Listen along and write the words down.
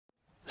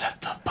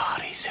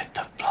bodies hit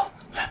the floor.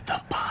 Let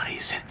the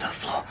bodies hit the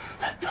floor.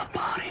 Let the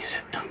bodies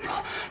hit the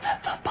floor.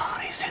 Let the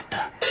bodies hit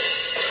the...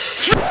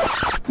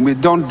 We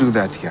don't do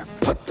that here.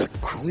 But the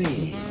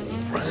cream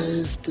will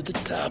rise to the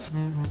top.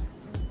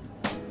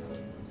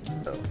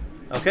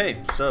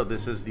 Okay, so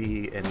this is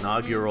the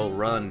inaugural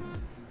run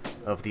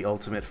of the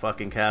Ultimate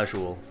Fucking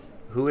Casual.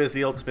 Who is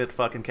the Ultimate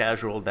Fucking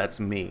Casual? That's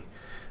me.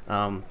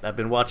 I've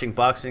been watching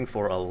boxing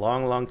for a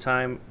long, long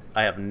time.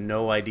 I have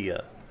no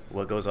idea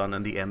what goes on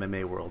in the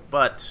MMA world.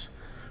 But,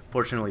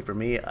 fortunately for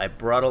me, I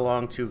brought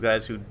along two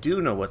guys who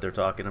do know what they're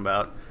talking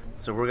about.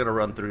 So we're going to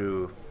run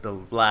through the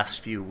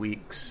last few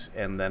weeks,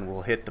 and then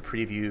we'll hit the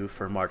preview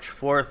for March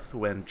 4th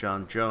when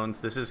Jon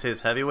Jones... This is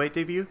his heavyweight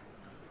debut?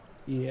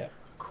 Yeah.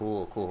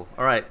 Cool.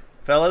 All right.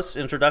 Fellas,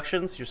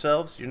 introductions,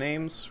 yourselves, your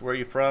names, where are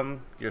you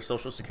from, your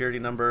social security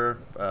number,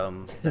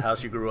 the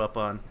house you grew up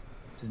on.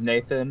 This is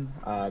Nathan.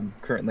 I'm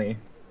currently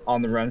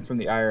on the run from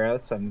the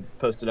IRS. I'm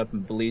posted up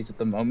in Belize at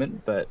the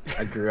moment, but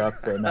I grew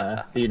up in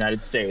the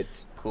United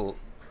States. Cool.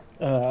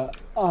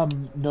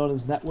 I'm known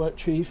as Network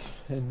Chief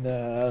in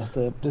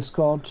the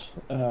Discord.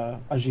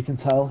 As you can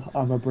tell,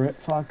 I'm a Brit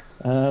fag.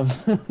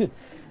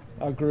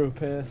 I grew up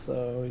here,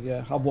 so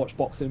yeah, I've watched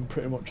boxing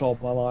pretty much all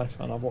my life,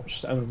 and I've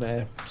watched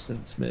MMA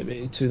since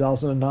maybe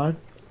 2009.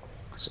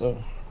 So,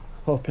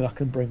 hoping I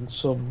can bring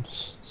some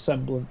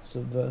semblance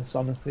of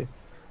sanity.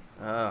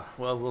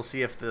 Well, we'll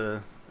see if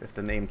the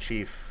name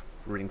Chief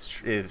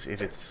rings, if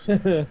it's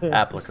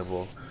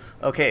applicable.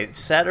 Okay,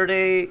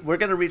 Saturday, we're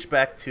going to reach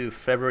back to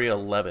February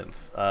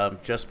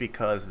 11th, just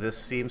because this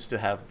seems to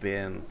have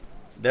been...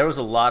 There was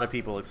a lot of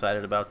people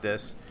excited about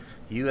this.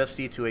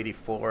 UFC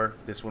 284,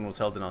 this one was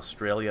held in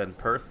Australia in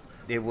Perth.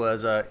 It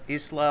was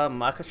Islam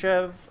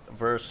Makhachev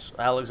versus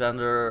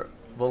Alexander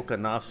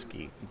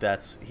Volkanovski.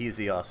 He's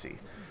the Aussie.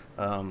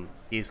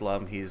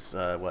 Islam, he's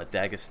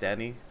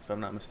Dagestani, if I'm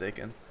not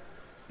mistaken.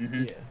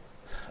 Mm-hmm.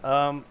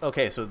 Yeah.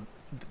 Okay, so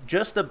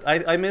just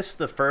I missed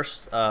the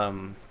first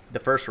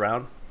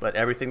round, but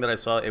everything that I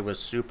saw, it was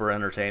super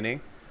entertaining.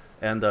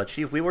 And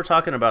Chief, we were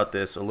talking about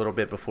this a little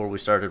bit before we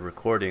started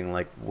recording.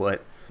 Like,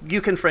 what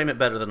you can frame it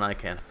better than I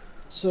can.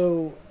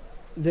 So,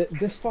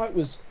 this fight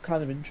was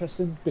kind of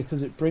interesting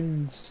because it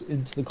brings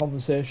into the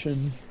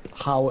conversation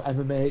how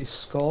MMA is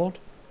scored.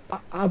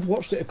 I've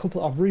rewatched it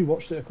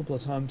a couple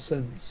of times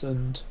since,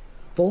 and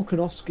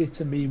Volkanovski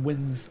to me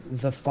wins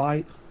the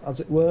fight, as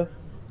it were.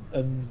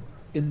 And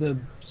in the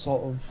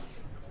sort of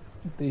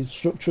the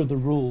structure of the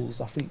rules,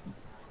 I think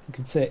you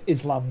could say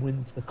Islam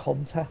wins the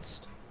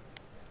contest.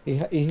 He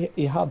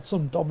had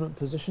some dominant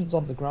positions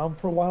on the ground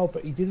for a while,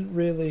 but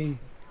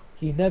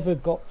he never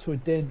got to a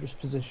dangerous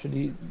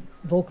position.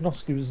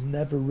 Volkanovski was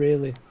never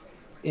really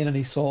in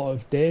any sort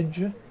of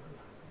danger.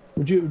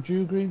 Would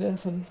you agree,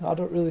 Nathan? I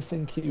don't really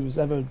think he was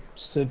ever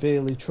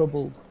severely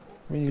troubled.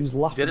 I mean, he was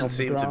laughing Didn't on the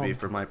seem ground. to be,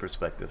 from my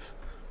perspective.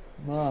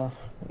 Nah.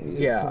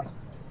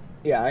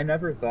 Yeah, I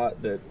never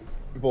thought that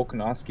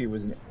Volkanovski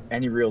was in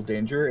any real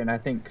danger, and I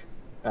think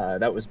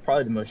that was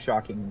probably the most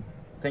shocking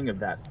thing of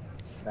that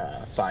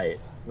fight,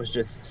 was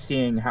just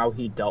seeing how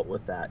he dealt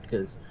with that,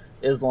 because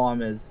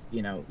Islam is,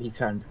 he's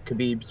kind of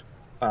Khabib's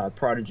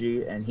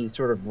prodigy, and he's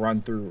sort of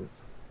run through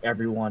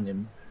everyone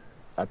in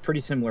a pretty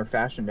similar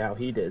fashion to how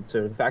he did.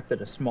 So the fact that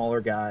a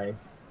smaller guy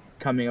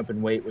coming up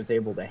in weight was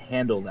able to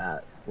handle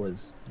that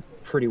was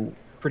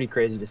pretty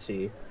crazy to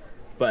see.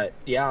 But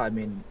yeah, I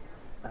mean,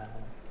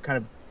 kind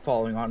of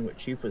following on what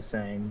Chief was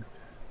saying,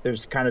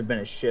 there's kind of been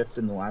a shift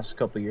in the last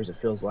couple of years, it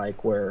feels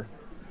like, where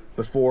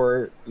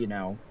before,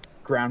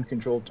 ground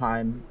control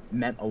time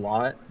meant a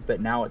lot, but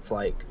now it's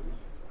like,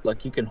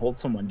 look, you can hold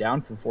someone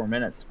down for 4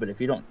 minutes, but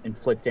if you don't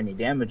inflict any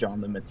damage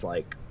on them, it's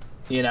like,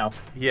 Yeah.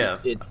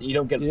 you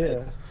don't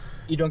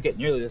get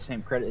nearly the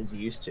same credit as you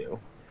used to.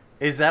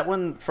 Is that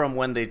one from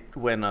when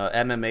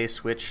MMA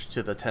switched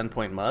to the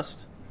 10-point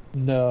must?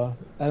 No,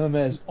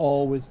 MMA is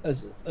always,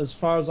 as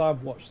far as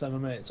I've watched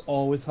MMA, it's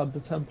always had the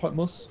 10-point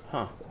must.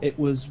 Huh. It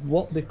was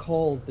what they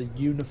call the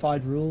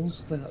unified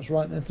rules. I think that's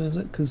right, Nathan, is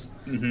it? Because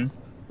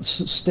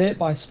state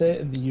by state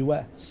in the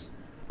US,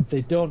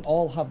 they don't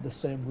all have the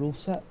same rule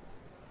set.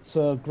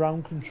 So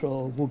ground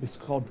control will be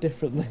scored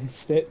differently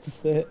state to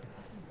state,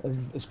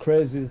 as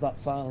crazy as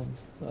that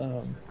sounds.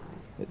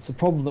 It's a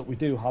problem that we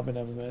do have in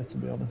MMA, to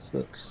be honest.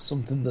 That's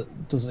something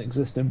that doesn't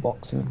exist in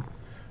boxing.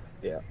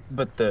 Yeah,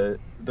 but the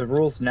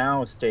rules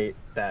now state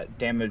that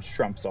damage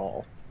trumps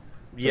all.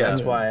 So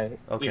that's why,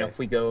 if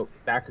we go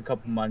back a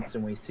couple months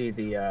and we see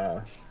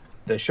the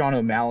Sean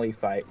O'Malley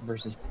fight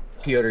versus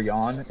Petr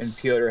Yan, and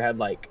Petr had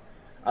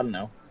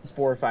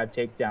 4 or 5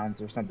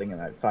 takedowns or something in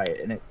that fight,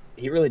 and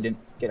he really didn't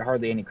get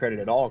hardly any credit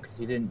at all because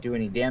he didn't do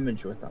any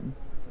damage with them.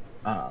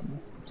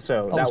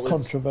 So that was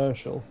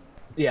controversial.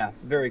 Yeah,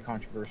 very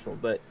controversial.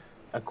 But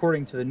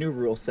according to the new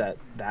rule set,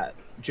 that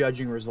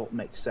judging result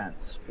makes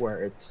sense,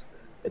 where it's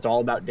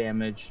all about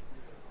damage.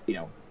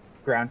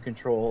 Ground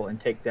control and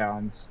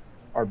takedowns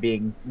are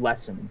being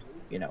lessened.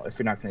 If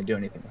you're not going to do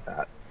anything with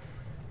that.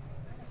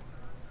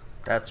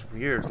 That's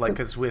weird.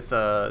 Because with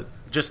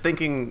just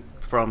thinking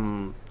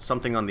from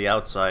something on the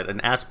outside,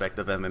 an aspect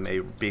of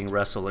MMA being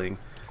wrestling,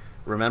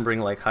 remembering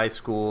like high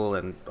school,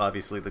 and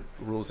obviously the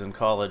rules in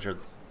college are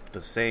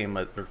the same,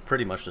 or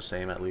pretty much the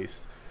same at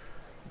least,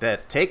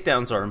 that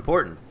takedowns are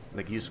important.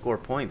 Like, you score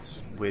points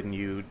when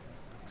you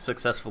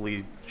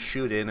successfully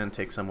shoot in and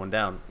take someone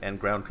down, and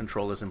ground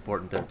control is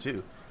important there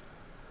too.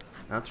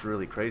 That's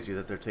really crazy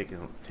that they're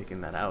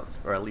taking that out,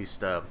 or at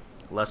least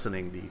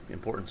lessening the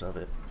importance of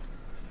it.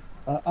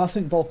 I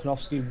think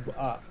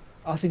Volkanovski,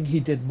 I think he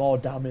did more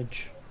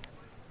damage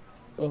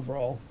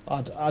overall.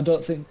 I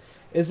don't think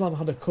Islam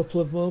had a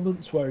couple of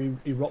moments where he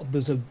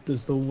there's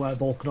the one where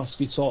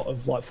Volkanovski sort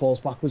of like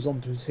falls backwards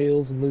onto his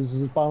heels and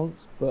loses his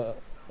balance,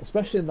 but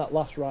especially in that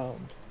last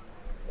round,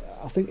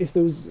 I think if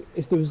there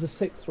was a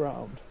sixth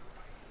round,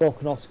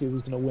 Volkanovski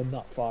was going to win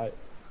that fight.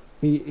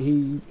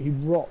 He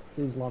rocked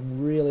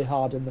Islam really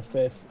hard in the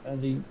fifth,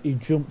 and he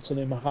jumped on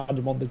him and had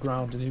him on the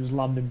ground, and he was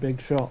landing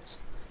big shots.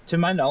 To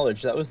my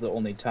knowledge, that was the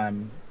only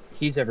time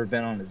he's ever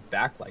been on his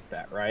back like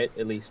that, right?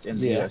 At least in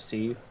the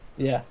UFC.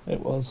 Yeah, it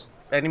was.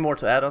 Any more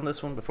to add on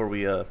this one before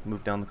we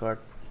move down the card?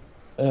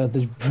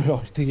 The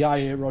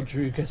Yair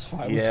Rodriguez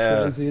fight was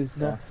crazy. It's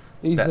not.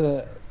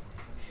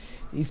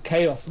 He's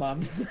chaos,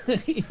 man.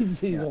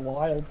 he's a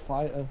wild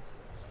fighter.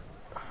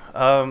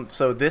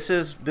 So this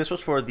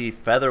was for the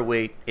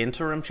featherweight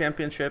interim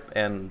championship,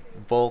 and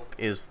Volk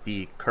is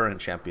the current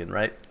champion,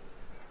 right?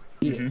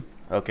 Yeah.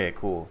 Mm-hmm. Okay,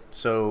 cool.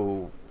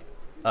 So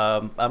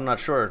I'm not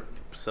sure.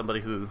 Somebody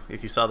who,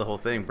 if you saw the whole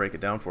thing, break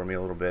it down for me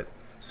a little bit.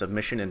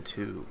 Submission in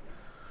 2.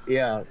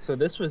 Yeah. So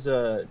this was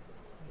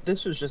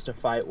just a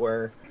fight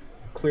where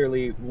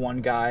clearly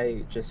one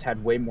guy just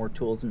had way more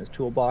tools in his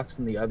toolbox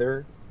than the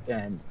other,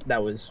 and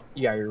that was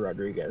Yair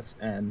Rodriguez.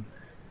 And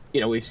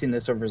we've seen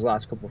this over his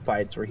last couple of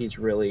fights where he's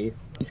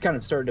kind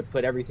of started to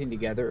put everything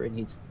together, and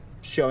he's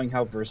showing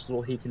how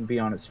versatile he can be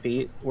on his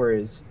feet.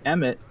 Whereas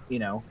Emmett,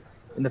 in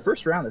the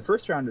first round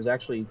was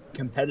actually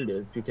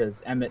competitive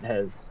because Emmett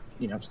has,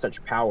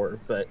 such power.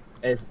 But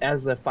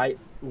as the fight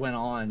went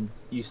on,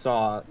 you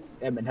saw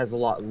Emmett has a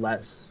lot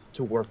less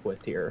to work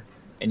with here.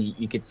 And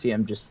you could see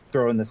him just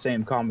throwing the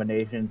same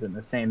combinations and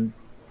the same,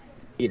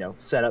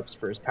 setups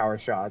for his power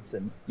shots.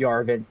 And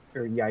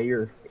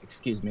Yair,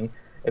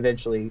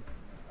 eventually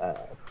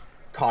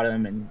caught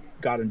him and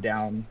got him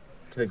down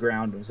to the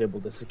ground and was able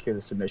to secure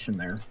the submission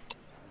there.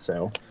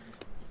 So,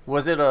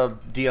 was it a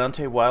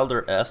Deontay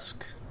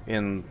Wilder-esque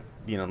in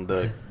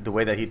the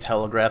way that he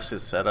telegraphs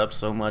his setup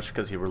so much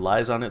because he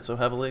relies on it so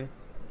heavily?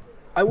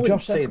 I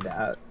wouldn't say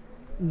that.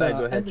 No,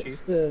 go ahead,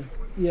 Emmett's Chief.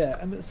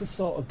 Emmett's the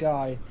sort of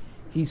guy.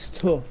 He's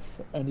tough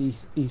and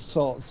he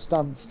sort of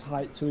stands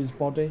tight to his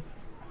body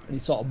and he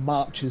sort of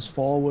marches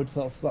forward.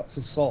 That's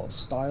his sort of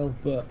style.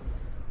 But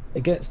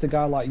against a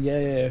guy like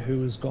Yair,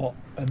 who has got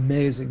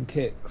amazing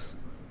kicks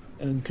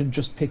and can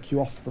just pick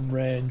you off from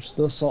range,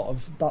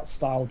 that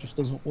style just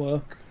doesn't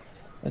work.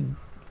 And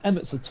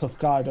Emmett's a tough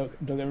guy. Don't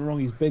get me wrong.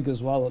 He's big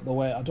as well at the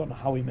weight. I don't know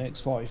how he makes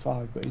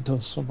 45, but he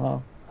does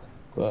somehow.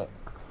 But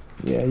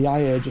yeah,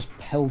 Yair just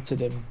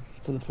pelted him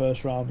for the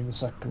first round and the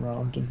second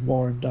round and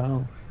wore him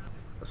down.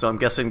 So I'm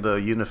guessing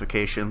the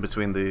unification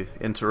between the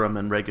interim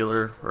and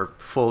regular or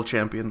full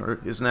champion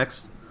is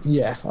next?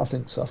 Yeah, I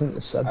think so. I think they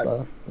said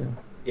that. Yeah.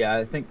 Yeah,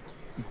 I think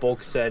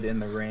Volk said in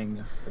the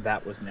ring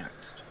that was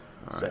next.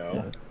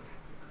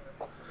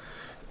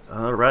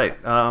 All right.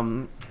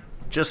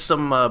 Just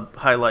some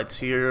highlights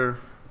here.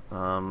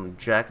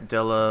 Jack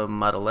Della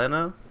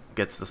Maddalena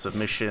gets the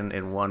submission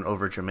in 1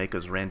 over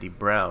Jamaica's Randy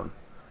Brown.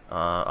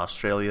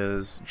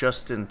 Australia's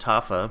Justin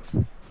Tafa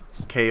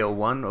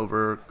KO1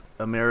 over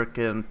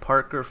American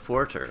Parker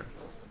Forter.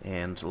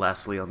 And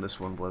lastly on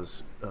this one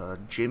was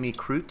Jimmy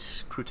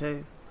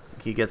Crute.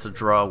 He gets a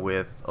draw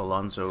with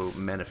Alonzo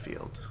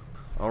Menefield.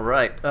 All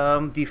right.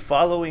 The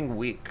following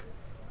week,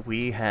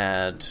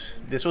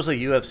 this was a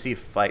UFC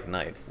fight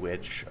night,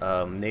 which,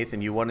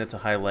 Nathan, you wanted to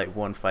highlight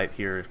one fight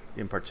here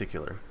in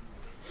particular.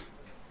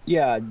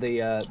 Yeah,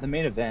 the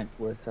main event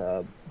with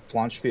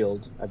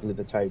Blanchfield, I believe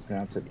that's how you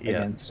pronounce it,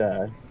 against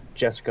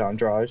Jessica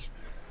Andrade.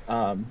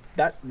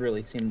 That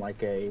really seemed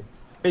like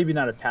maybe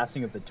not a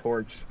passing of the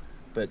torch,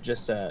 but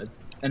just an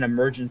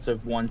emergence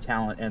of one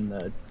talent and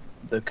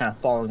the kind of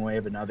falling away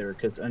of another,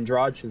 because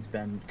Andrade has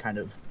been kind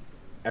of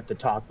at the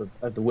top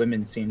of the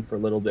women's scene for a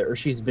little bit, or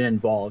she's been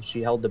involved.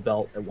 She held the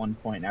belt at one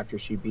point after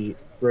she beat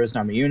Rose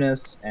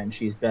Namajunas, and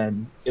she's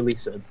been at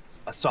least a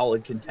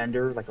solid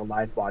contender, like a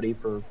live body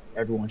for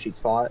everyone she's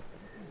fought.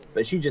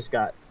 But she just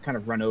got kind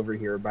of run over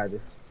here by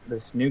this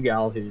new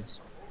gal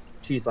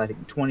she's I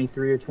think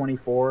 23 or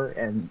 24,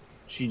 and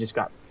she just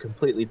got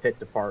completely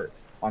picked apart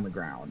on the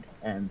ground.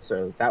 And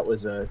so that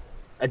was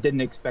I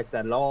didn't expect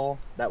that at all.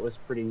 That was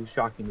pretty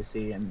shocking to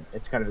see, and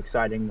it's kind of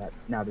exciting that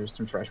now there's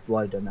some fresh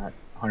blood in that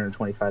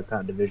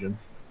 125-pound division.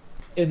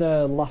 In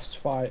her last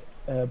fight,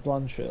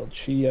 Blanchfield,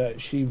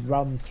 she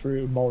ran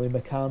through Molly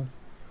McCann,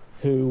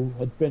 who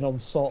had been on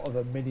sort of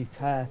a mini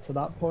tear to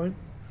that point.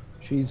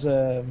 She's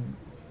I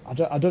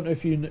don't know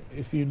if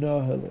you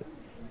know her,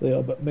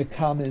 Leo, but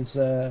McCann is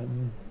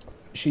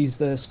she's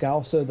the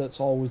Scouser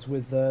that's always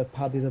with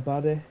Paddy the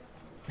Baddie.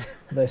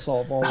 They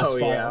sort of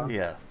always fight.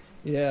 Yeah.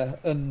 Yeah,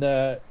 and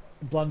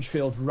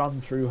Blanchfield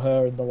ran through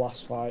her in the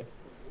last fight,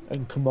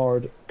 and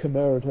Kimura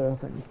her, I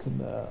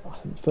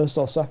think, first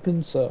or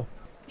second. So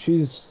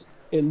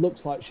it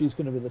looks like she's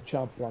going to be the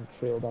champ,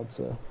 Blanchfield. I'd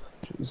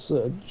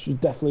say she's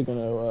definitely going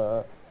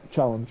to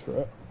challenge for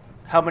it.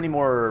 How many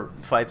more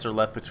fights are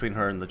left between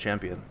her and the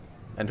champion?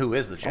 And who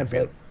is the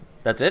champion?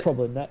 That's it?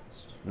 Probably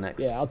next.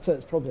 Next. Yeah, I'd say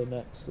it's probably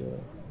next. Yeah.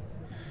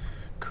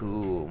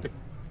 Cool.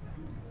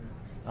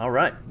 All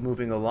right,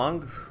 moving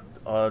along.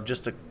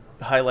 Just to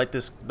highlight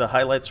the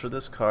highlights for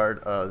this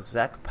card: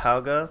 Zach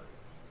Pauga,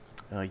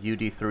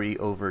 UD3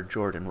 over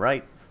Jordan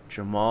Wright.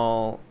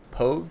 Jamal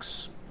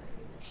Pogues,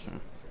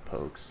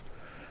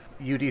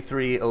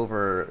 UD3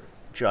 over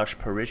Josh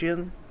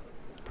Parisian.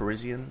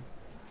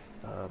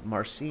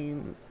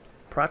 Marcin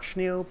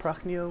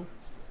Prochnio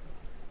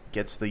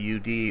gets the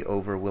UD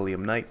over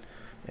William Knight,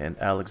 and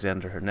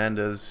Alexander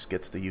Hernandez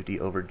gets the UD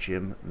over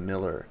Jim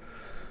Miller.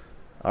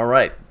 All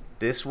right,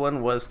 this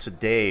one was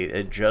today.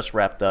 It just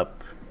wrapped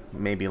up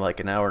maybe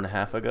like an hour and a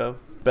half ago.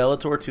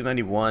 Bellator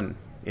 291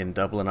 in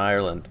Dublin,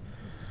 Ireland.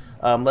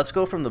 Let's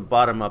go from the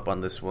bottom up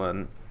on this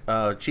one.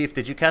 Chief,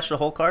 did you catch the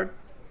whole card?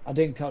 I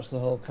didn't catch the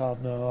whole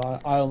card, no.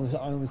 I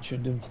only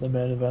tuned in for the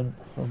main event.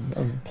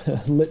 I'm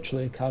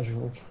literally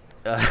casual.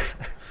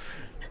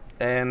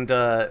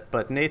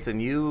 But Nathan,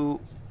 you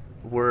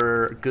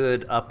were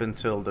good up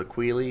until the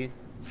Quealy.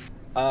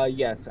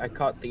 Yes, I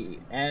caught the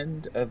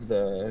end of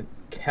the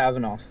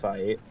Kavanaugh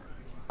fight.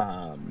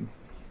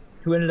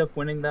 Who ended up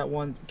winning that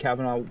one?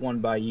 Kavanaugh won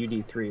by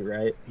UD3,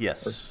 right?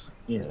 Yes.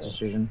 Yes,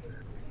 decision.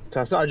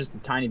 So I saw just a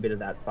tiny bit of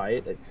that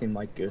fight. It seemed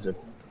like it was a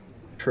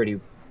pretty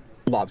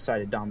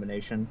lopsided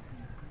domination.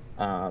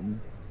 And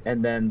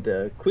then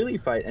the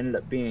Quealy fight ended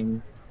up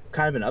being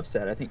kind of an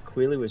upset. I think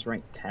Quealy was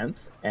ranked 10th,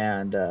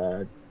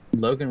 and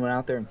Logan went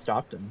out there and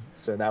stopped him.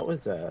 So that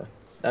was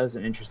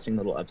an interesting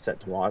little upset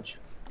to watch.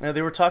 Yeah,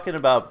 they were talking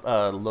about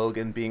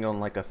Logan being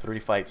on like a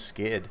 3-fight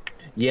skid.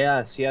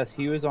 Yes,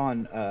 he was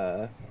on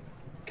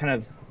kind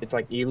of, it's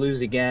like you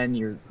lose again,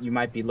 you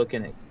might be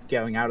looking at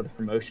going out of the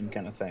promotion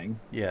kind of thing.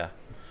 Yeah.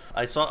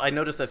 I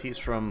noticed that he's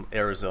from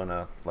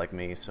Arizona like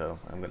me, so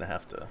I'm going to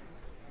have to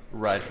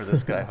ride for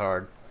this guy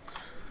hard.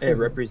 Hey,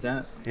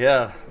 represent.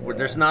 Yeah,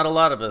 there's not a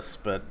lot of us,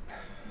 but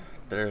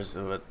there's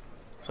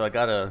so I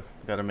gotta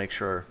make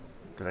sure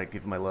that I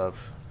give my love.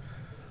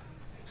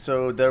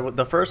 So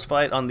the first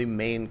fight on the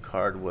main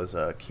card was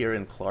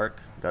Kieran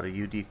Clark, got a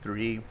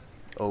UD3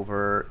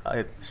 over.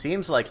 It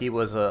seems like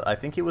I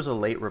think he was a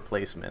late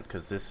replacement,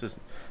 because this is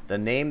the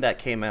name that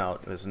came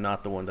out is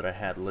not the one that I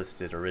had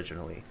listed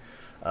originally.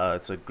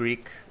 It's a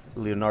Greek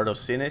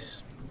Leonardos.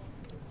 It's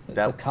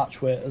a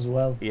catch weight as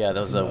well. Yeah,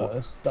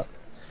 that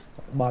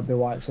might be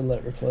why it's a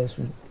late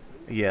replacement.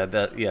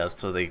 Yeah,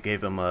 so they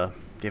gave him a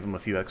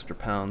few extra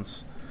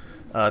pounds.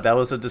 That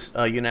was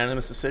a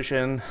unanimous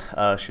decision.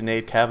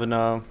 Sinead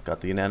Kavanaugh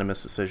got the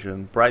unanimous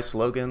decision. Bryce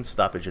Logan,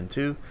 stoppage in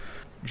 2.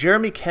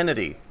 Jeremy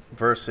Kennedy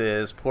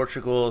versus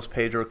Portugal's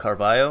Pedro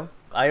Carvalho.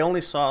 I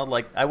only saw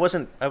I was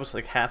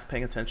half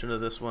paying attention to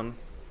this one.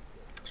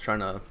 I was trying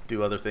to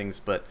do other things,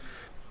 but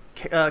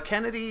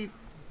Kennedy.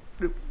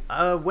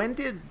 When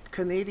did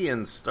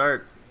Canadians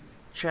start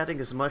chatting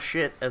as much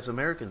shit as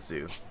Americans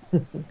do?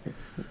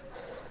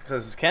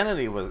 Because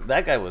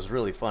that guy was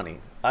really funny.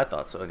 I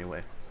thought so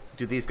anyway.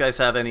 Do these guys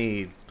have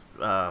any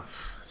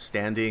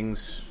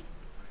standings?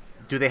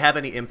 Do they have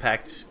any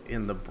impact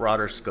in the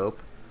broader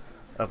scope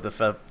of the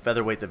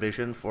featherweight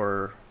division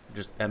for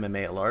just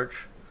MMA at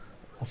large?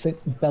 I think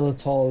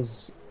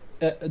Bellator's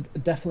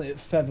definitely at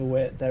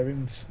featherweight.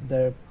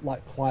 They're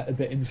like quite a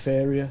bit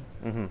inferior.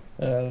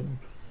 Mm-hmm.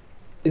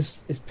 Is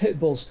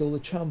Pitbull still the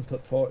champ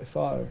at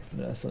 45,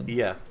 Nathan?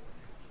 Yeah.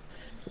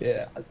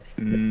 Yeah.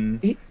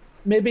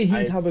 Maybe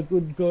he'd have a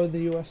good go in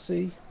the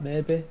UFC,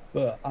 maybe,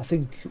 but I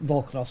think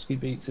Volkanovski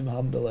beats him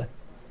handily.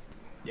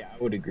 Yeah,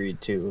 I would agree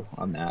too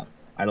on that.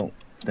 I don't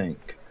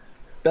think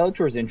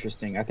Bellator is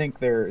interesting. I think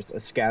there's a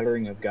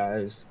scattering of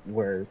guys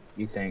where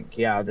you think,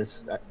 yeah,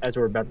 this, as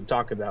we're about to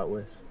talk about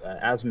with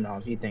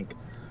Asmanov, you think,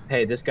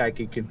 hey, this guy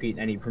could compete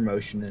in any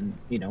promotion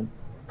and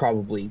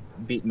probably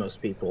beat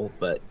most people,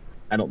 but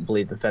I don't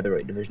believe the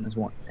featherweight division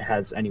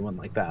has anyone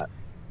like that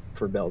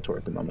for Bellator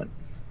at the moment.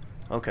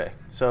 Okay,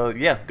 so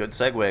yeah, good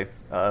segue.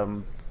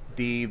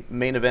 The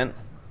main event,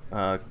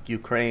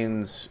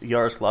 Ukraine's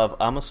Yaroslav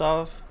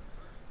Amosov,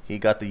 he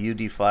got the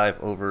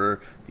UD5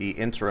 over the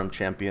interim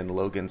champion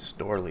Logan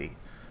Storley.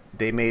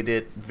 They made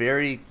it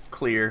very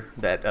clear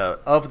that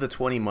of the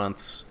 20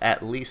 months,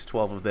 at least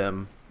 12 of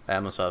them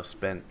Amosov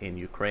spent in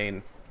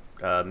Ukraine.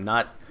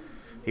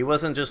 He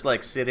wasn't just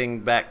sitting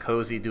back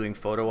cozy doing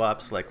photo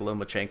ops like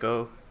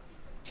Lomachenko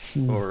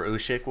or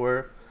Usyk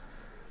were.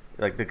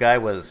 The guy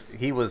was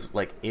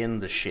in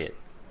the shit.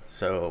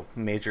 So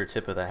major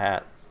tip of the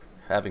hat.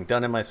 Having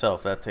done it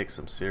myself, that takes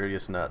some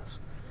serious nuts.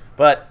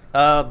 But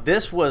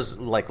this was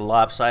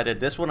lopsided.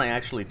 This one I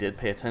actually did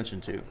pay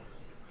attention to.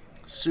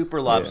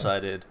 Super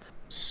lopsided.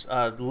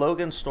 Yeah.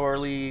 Logan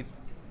Storley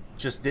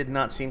just did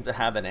not seem to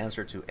have an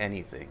answer to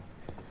anything.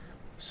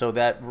 So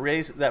that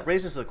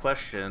raises the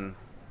question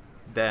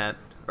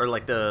or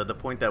like the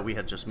point that we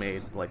had just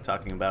made, like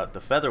talking about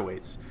the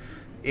featherweights,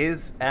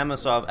 is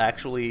Amosov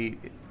actually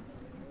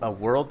a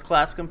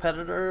world-class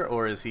competitor,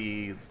 or is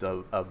he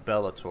a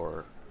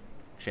Bellator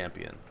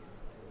champion?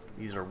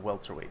 These are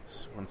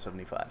welterweights,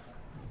 175.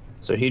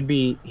 So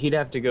he'd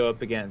have to go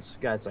up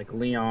against guys like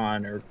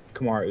Leon or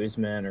Kamaru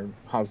Usman or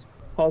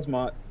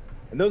Hazmat,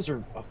 and those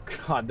are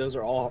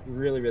all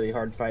really, really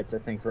hard fights, I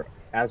think, for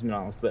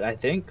Asmanov. But I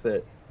think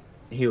that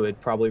he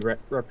would probably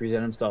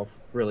represent himself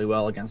really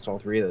well against all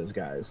three of those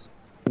guys.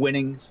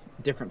 Winning,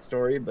 different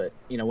story, but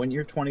when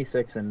you're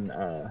 26 and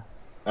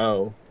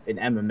 0 in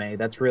MMA,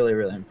 that's really,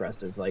 really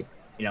impressive. Like,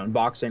 in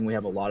boxing we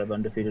have a lot of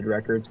undefeated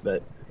records,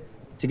 but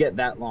to get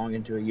that long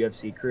into a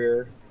UFC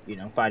career,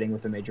 fighting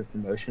with a major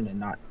promotion and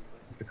not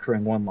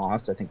accruing one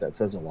loss, I think that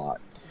says a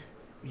lot.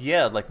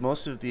 Yeah, like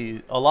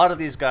a lot of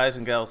these guys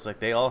and gals,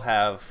 like they all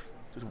have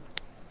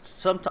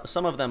some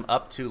of them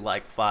up to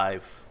like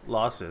 5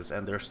 losses,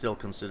 and they're still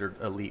considered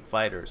elite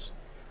fighters.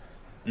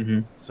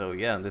 Mm-hmm. So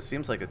yeah, this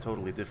seems like a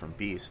totally different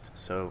beast.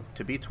 So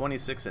to be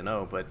 26 and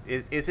 0, but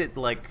is it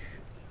like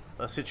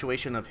a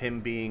situation of him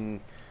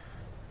being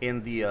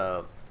in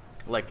the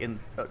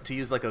to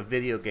use like a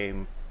video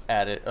game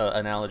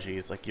analogy,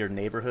 it's like your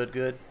neighborhood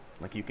good,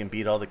 like you can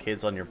beat all the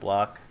kids on your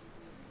block,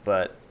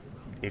 but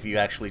if you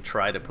actually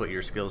try to put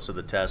your skills to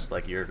the test,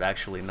 like you're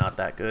actually not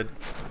that good.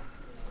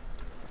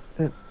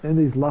 In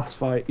his last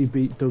fight, he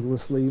beat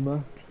Douglas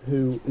Lima,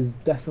 who is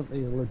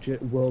definitely a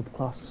legit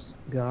world-class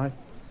guy.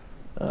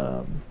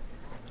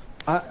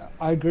 I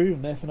agree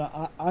with Nathan.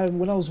 I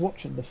when I was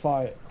watching the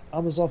fight,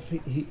 Amosov,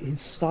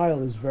 his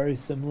style is very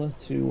similar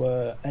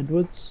to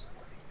Edwards,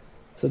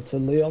 to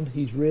Leon.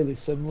 He's really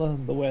similar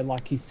in the way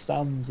like he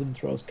stands and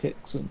throws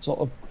kicks and sort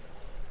of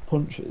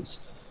punches.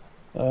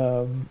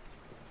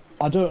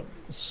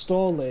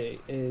 Storley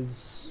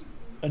is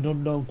an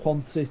unknown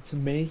quantity to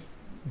me,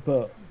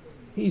 but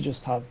he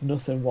just had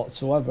nothing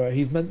whatsoever.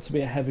 He's meant to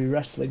be a heavy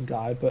wrestling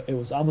guy, but it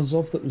was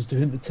Amosov that was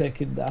doing the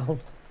taking down.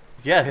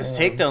 Yeah, his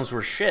takedowns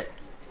were shit.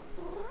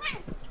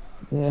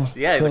 Yeah,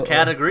 yeah, totally. The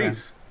cat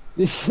agrees.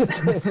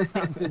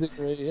 I did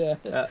agree,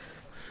 yeah.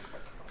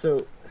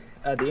 So,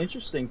 the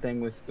interesting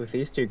thing with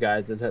these two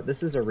guys is that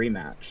this is a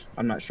rematch.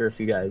 I'm not sure if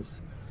you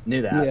guys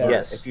knew that. Yeah.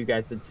 Yes. If you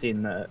guys had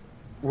seen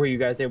were you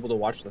guys able to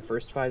watch the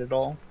first fight at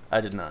all?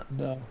 I did not.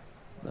 No.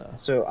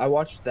 So I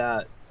watched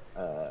that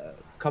a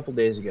couple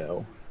days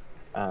ago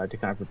to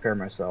kind of prepare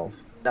myself.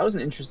 That was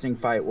an interesting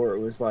fight where it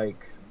was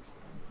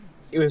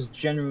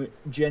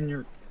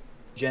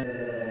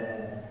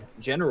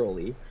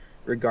generally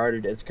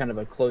regarded as kind of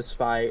a close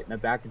fight and a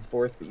back and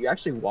forth, but you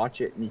actually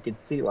watch it and you could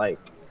see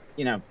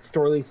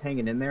Storley's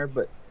hanging in there,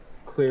 but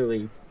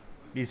clearly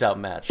he's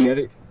outmatched.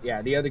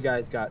 The other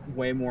guy's got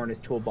way more in his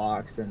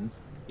toolbox, and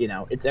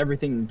it's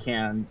everything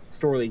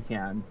Storley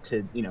can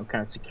to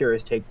kind of secure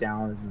his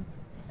takedown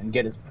and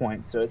get his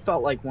points. So it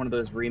felt like one of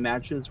those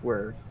rematches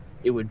where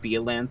it would be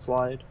a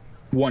landslide.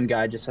 One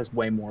guy just has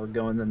way more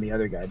going than the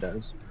other guy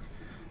does.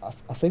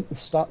 I think the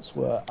stats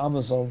were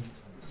Amosov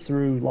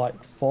threw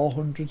like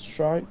 400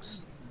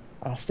 strikes,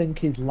 and I think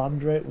his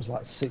land rate was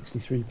like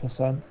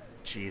 63%.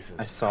 Jesus,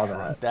 I saw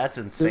that. That's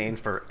insane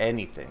for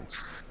anything.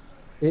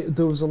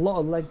 There was a lot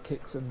of leg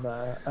kicks in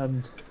there,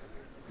 and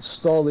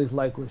Storley's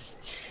leg was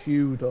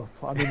chewed up.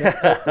 I mean,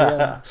 at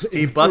the end,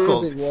 he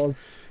buckled.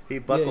 He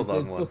buckled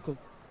on one.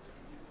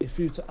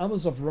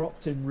 Amosov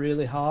rocked him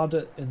really hard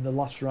in the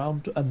last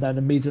round, and then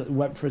immediately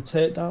went for a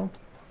takedown.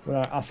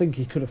 Where I think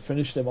he could have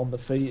finished him on the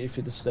feet if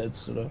he'd have stayed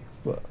stood up.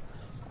 But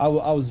I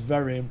was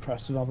very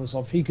impressed with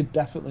Amosov. He could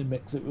definitely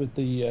mix it with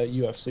the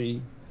UFC.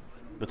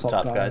 With the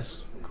top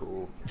guys.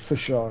 Cool. For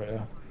sure,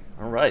 yeah.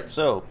 All right,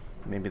 so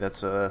maybe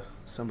that's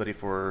somebody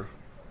for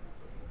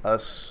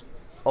us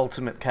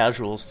ultimate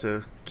casuals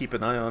to keep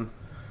an eye on.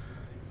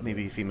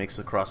 Maybe if he makes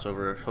the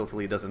crossover,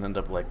 hopefully he doesn't end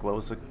up like, what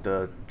was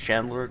the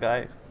Chandler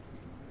guy?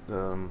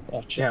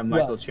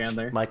 Michael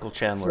Chandler. Michael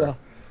Chandler. Well,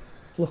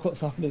 look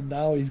what's happening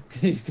now. He's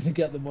going to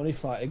get the money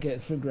fight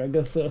against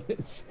McGregor, so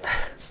it's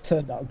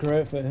turned out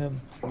great for him.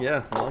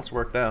 Yeah, well, it's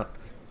worked out.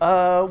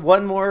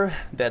 One more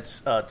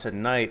that's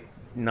tonight,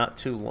 not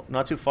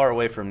too far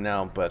away from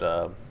now,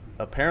 but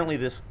apparently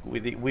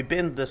we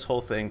binned this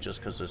whole thing just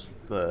because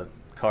the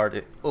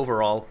card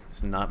overall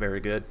it's not very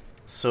good.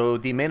 So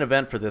the main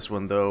event for this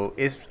one though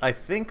is, I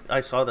think I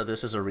saw that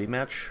this is a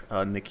rematch.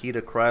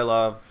 Nikita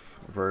Krylov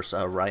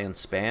versus Ryan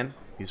Spann.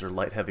 These are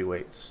light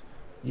heavyweights.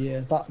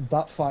 Yeah,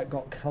 that fight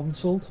got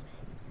cancelled.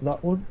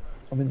 That one.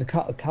 I mean, the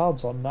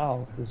card's on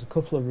now. There's a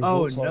couple of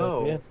results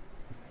on it. Yeah.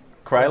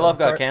 Krylov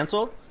got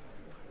cancelled?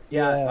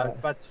 Yeah, I was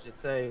about to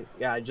just say,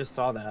 I just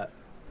saw that.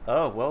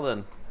 Oh, well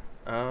then.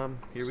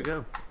 Here we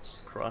go.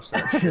 Cross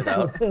that shit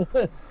out.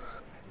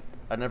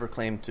 I never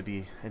claimed to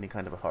be any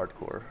kind of a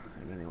hardcore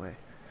in any way.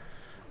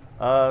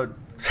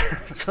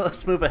 So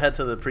let's move ahead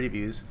to the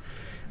previews.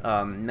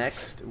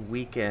 Next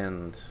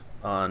weekend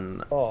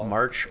on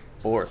March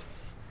 4th.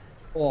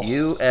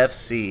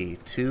 UFC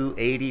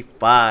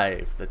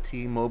 285, the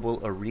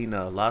T-Mobile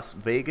Arena, Las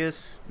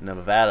Vegas,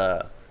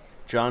 Nevada.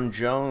 John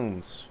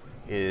Jones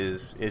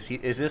Is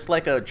this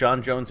like a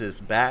Jon Jones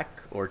is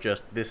back, or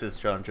just this is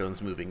Jon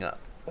Jones moving up?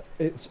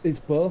 It's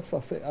both.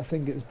 I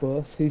think it's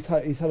both. He's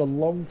had a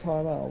long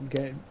time out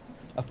getting.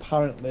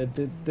 Apparently,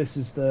 this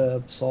is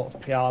the sort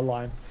of PR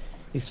line.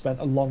 He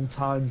spent a long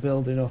time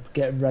building up,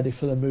 getting ready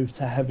for the move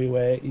to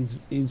heavyweight.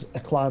 He's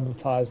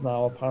acclimatized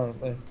now,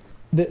 apparently.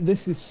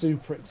 This is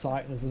super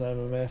exciting as an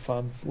MMA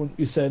fan, wouldn't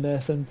you say,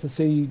 Nathan? To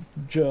see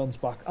Jones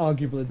back,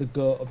 arguably the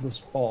GOAT of the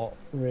sport,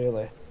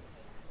 really.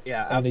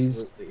 Yeah, And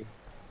absolutely.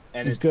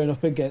 He's going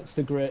up against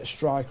a great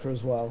striker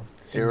as well.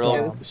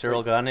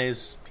 Ciryl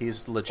Gane's,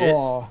 he's legit.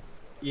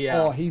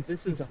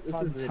 He's a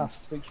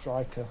fantastic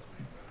striker.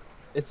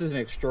 This is an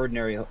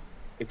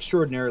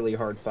extraordinarily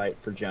hard fight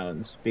for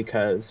Jones,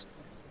 because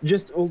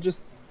just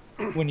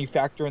when you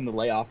factor in the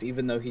layoff,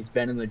 even though he's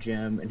been in the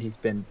gym and he's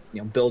been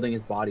building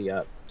his body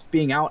up,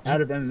 being out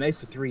of MMA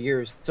for 3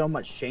 years, so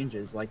much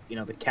changes. Like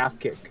the calf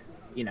kick,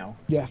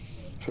 Yeah,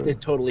 true.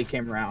 It totally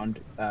came around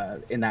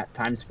in that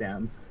time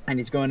span. And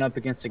he's going up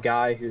against a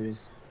guy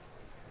who's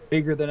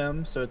bigger than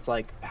him, so it's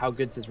like, how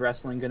good's his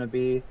wrestling going to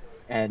be?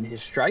 And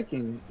his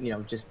striking,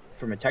 just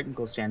from a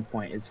technical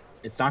standpoint,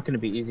 it's not going to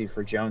be easy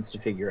for Jones to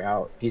figure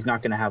out. He's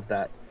not going to have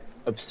that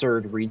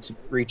absurd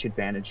reach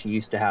advantage he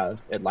used to have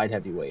at light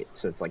heavyweight.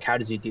 So it's like, how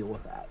does he deal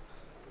with that?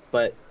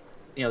 But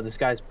this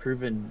guy's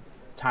proven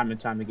time and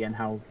time again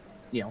how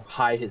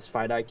high his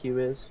fight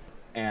IQ is,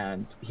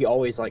 and he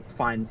always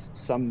finds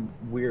some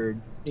weird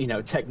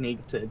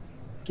technique to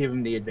give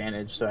him the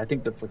advantage. So I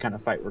think that's the kind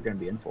of fight we're going to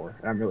be in for,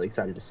 and I'm really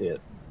excited to see it.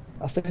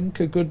 I think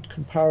a good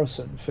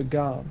comparison for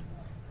Garn,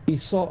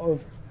 he's sort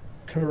of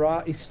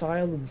karate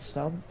style and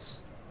stance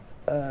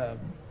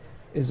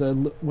is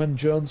when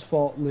Jones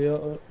fought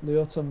Lyoto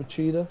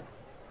Machida,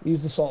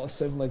 he's the sort of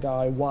similar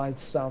guy, wide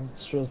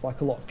stance, throws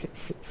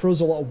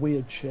a lot of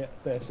weird shit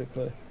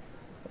basically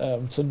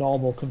to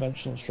normal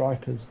conventional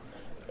strikers,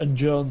 and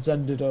Jones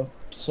ended up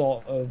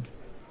sort of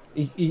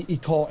he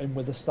caught him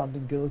with a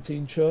standing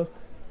guillotine choke.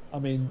 I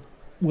mean,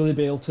 will he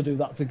be able to do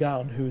that to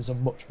Garn, who is a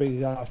much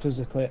bigger guy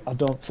physically? I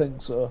don't think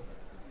so.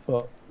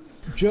 But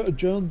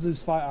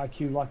Jones's fight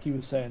IQ, like you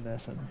were saying,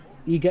 Nathan,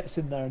 he gets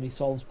in there and he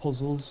solves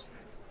puzzles.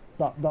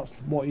 That's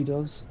what he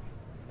does.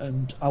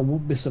 And I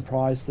wouldn't be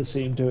surprised to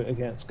see him do it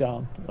against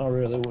Garn. I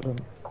really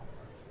wouldn't.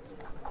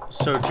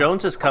 So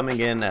Jones is coming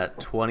in at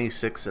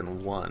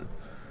 26-1,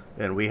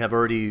 and we have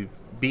already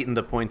beaten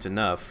the point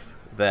enough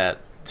that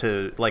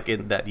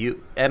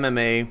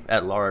MMA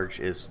at large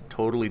is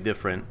totally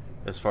different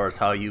as far as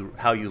how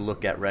you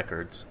look at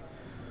records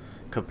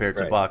compared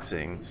to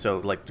boxing. So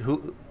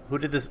who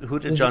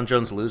did Jon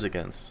Jones lose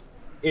against?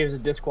 It was a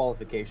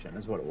disqualification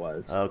is what it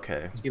was.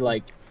 Okay. He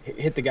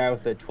hit the guy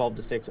with a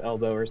 12-6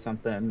 elbow or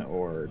something,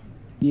 or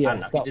I don't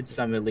know, he did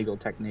some illegal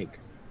technique.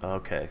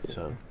 Okay,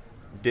 so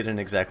didn't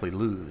exactly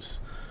lose.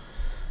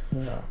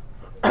 No.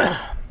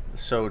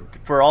 So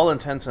for all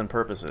intents and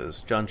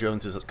purposes, Jon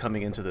Jones is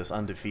coming into this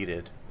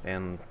undefeated,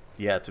 and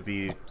to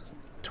be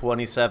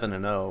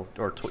 27-0,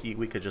 or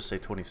we could just say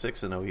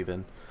 26-0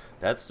 even,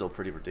 that's still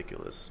pretty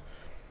ridiculous.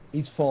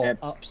 He's fought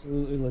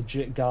absolutely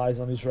legit guys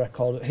on his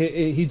record.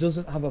 He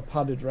doesn't have a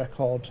padded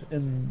record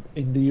in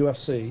the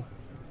UFC.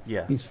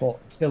 Yeah. He's fought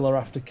killer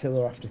after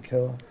killer after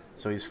killer.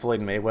 So he's Floyd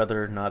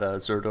Mayweather, not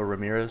Zurdo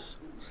Ramirez?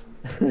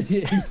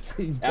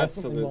 he's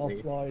definitely more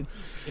Floyd.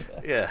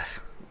 Yeah,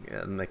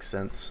 that makes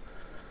sense.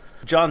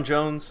 Jon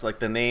Jones,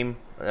 the name,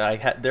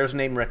 there's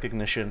name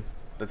recognition.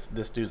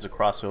 This dude's a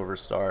crossover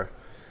star.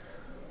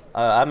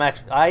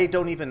 I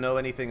don't even know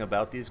anything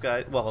about these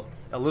guys. Well,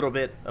 a little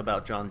bit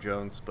about Jon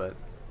Jones, but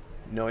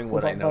knowing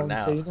what I know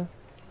Valentina? now.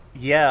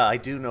 Yeah, I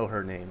do know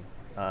her name.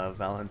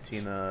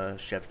 Valentina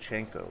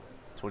Shevchenko,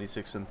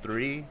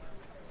 26-3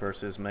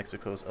 versus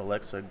Mexico's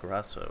Alexa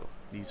Grasso.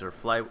 These are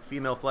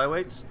female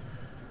flyweights.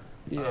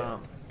 Yeah.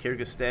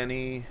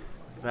 Kyrgyzstani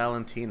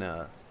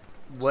Valentina.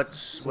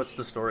 What's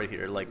the story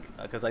here?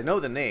 Because I know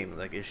the name.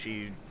 Is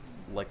she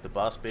the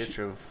boss bitch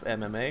of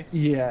MMA?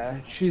 Yeah,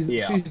 she's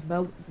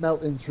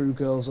melting through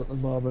girls at the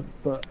moment,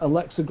 but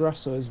Alexa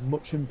Grasso is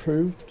much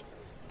improved.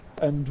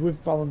 And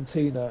with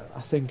Valentina,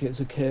 I think it's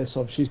a case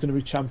of she's going to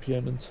be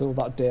champion until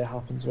that day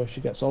happens where she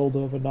gets old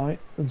overnight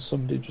and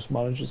somebody just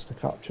manages to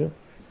catch her.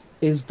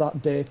 Is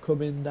that day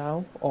coming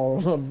now or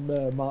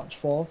on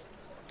March 4th?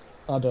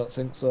 I don't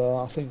think so.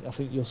 I think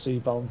you'll see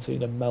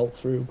Valentina melt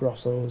through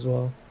Grasso as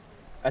well.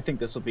 I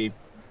think this will be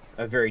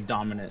a very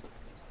dominant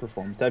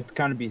performance. I'd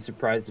kind of be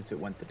surprised if it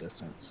went the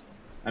distance.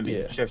 I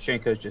mean,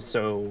 Shevchenko is just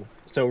so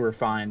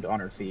refined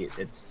on her feet.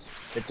 It's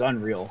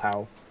unreal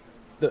how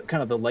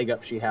the leg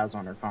up she has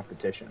on her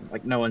competition.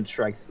 No one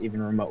strikes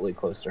even remotely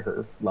close to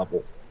her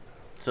level.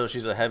 So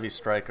she's a heavy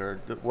striker.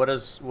 What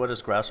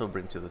does Grasso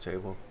bring to the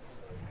table?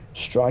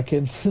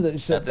 Striking.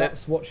 That's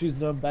it? what she's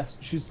known best.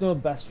 She's known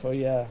best for,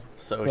 yeah.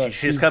 So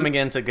she's coming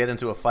in to get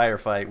into a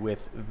firefight with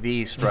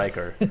the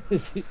striker.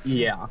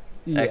 Yeah.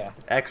 Yeah.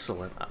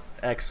 Excellent.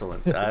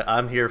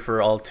 I'm here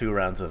for all 2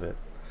 rounds of it.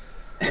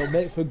 It'll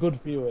make for good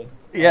viewing.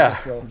 Yeah.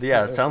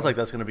 It sounds like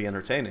that's going to be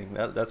entertaining.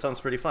 That sounds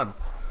pretty fun.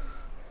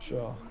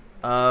 Sure.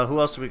 Who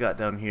else do we got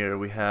down here?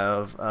 We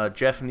have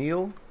Jeff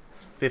Neal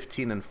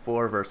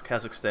 15-4 versus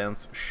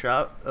Kazakhstan's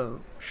Shavkat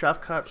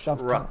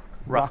Shavkat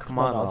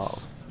Rakhmonov.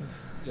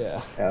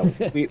 Yeah.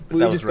 We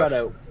was just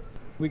rough.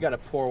 gotta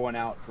pour one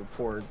out for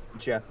poor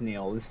Jeff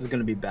Neal. This is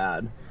gonna be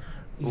bad.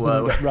 He's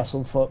going to get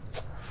wrestled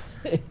fucked.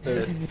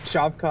 So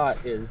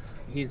Shavkat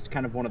he's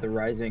kind of one of the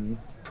rising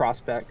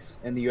prospects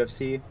in the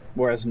UFC,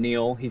 whereas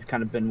Neal, he's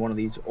kind of been one of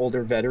these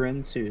older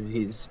veterans who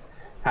he's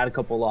had a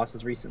couple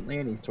losses recently,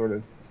 and he's sort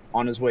of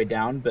on his way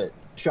down. But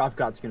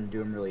Shavkat's going to do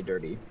him really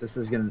dirty. This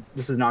is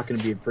not going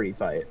to be a pretty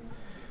fight.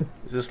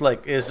 Is this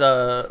like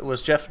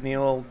was Jeff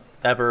Neal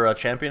ever a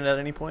champion at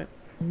any point?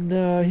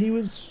 No, he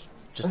was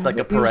Just like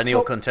a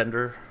perennial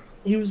contender.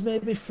 He was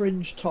maybe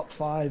fringe top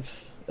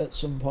 5 at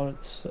some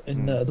point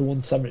in the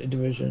 170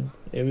 division.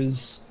 It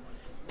was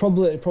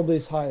probably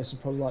his highest, was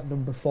probably like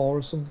number 4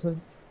 or something.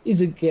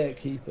 He's a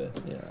gatekeeper.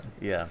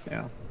 Yeah.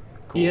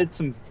 Cool. He had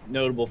some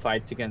notable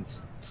fights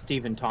against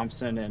Stephen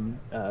Thompson and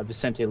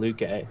Vicente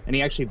Luque, and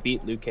he actually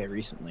beat Luque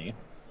recently.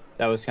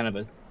 That was kind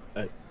of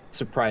a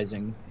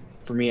surprising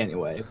for me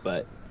anyway.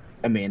 But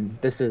I mean,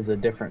 this is a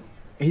different.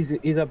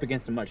 He's up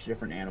against a much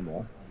different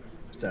animal,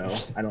 so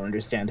I don't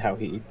understand how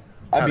he.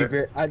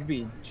 I'd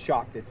be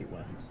shocked if he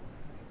wins.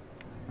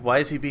 Why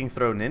is he being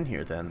thrown in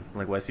here then?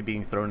 Like, why is he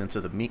being thrown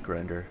into the meat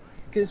grinder?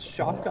 Because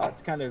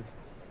Shavkat's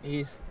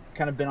he's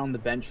kind of been on the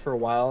bench for a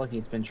while.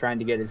 He's been trying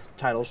to get his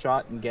title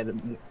shot and get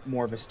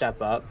more of a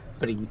step up,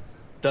 but he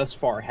thus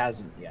far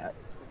hasn't yet.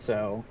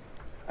 So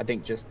I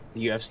think just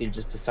the UFC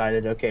just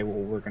decided, okay,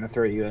 well, we're going to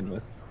throw you in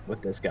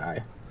with this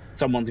guy.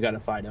 Someone's got to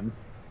fight him.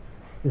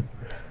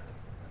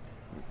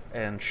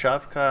 And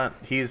Shavkat,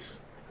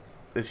 he's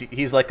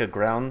like a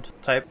ground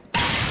type.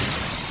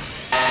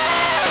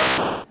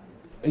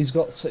 He's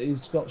got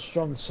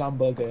strong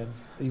sambo game.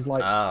 He's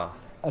like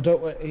I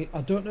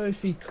don't know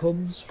if he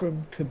comes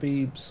from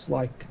Khabib's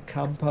like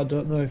camp. I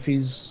don't know if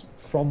he's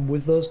from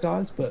with those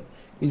guys, but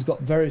he's got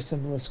very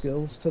similar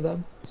skills to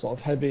them. Sort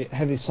of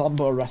heavy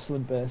sambo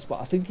wrestling base,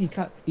 but I think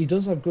he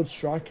does have good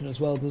striking as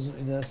well, doesn't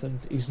he, Nathan?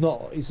 He's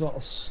not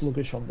as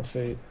sluggish on the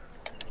feet.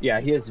 Yeah,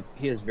 he has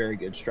very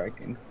good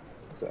striking.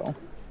 So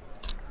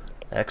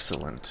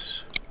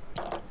excellent.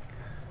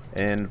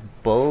 And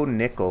Bo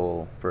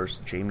Nickel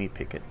versus Jamie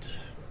Pickett.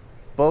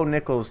 Bo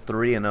Nickel's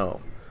 3-0.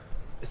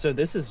 So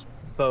this is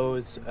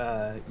Bo's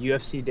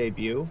UFC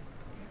debut.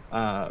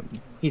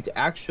 He's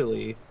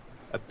actually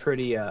a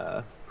pretty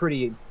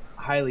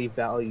highly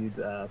valued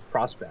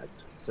prospect.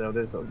 So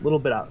there's a little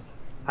bit of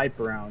hype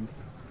around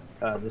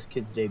this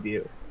kid's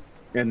debut,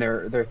 and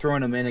they're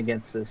throwing him in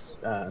against this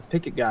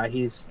Pickett guy.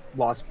 He's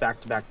lost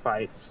back-to-back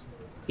fights.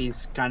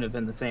 He's kind of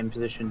in the same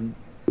position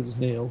as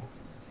Neal,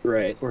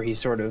 right? Where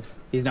he's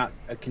not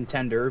a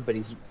contender, but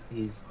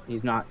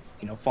he's not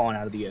falling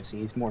out of the UFC.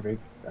 He's more of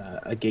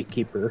a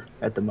gatekeeper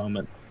at the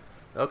moment.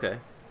 Okay,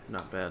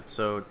 not bad.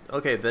 So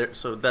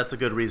so that's a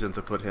good reason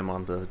to put him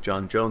on the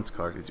John Jones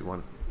card, because you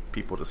want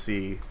people to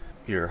see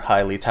your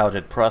highly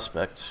touted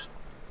prospect.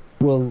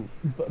 Well,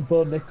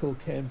 Bo Nickel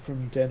came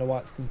from Dana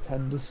White's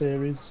Contender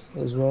Series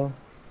as well,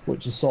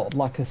 which is sort of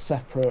like a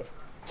separate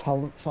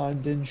talent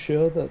finding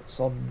show that's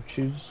on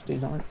Tuesday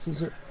nights,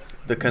 is it?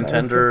 The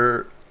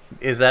Contender,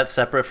 is that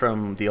separate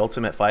from the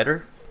Ultimate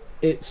Fighter?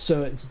 It's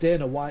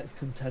Dana White's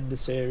Contender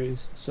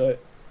Series, so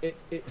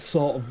it's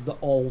sort of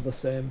all the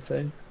same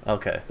thing.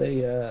 Okay.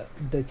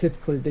 They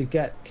typically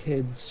get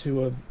kids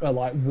who are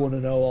like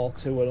 1-0 or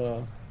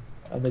 2-0,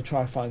 and they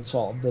try to find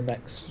sort of the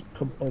next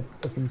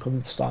up and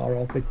coming star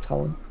or big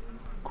talent.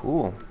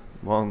 Cool.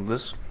 Well,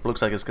 this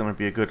looks like it's going to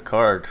be a good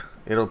card.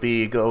 It'll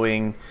be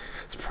going.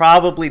 It's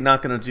probably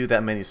not going to do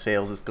that many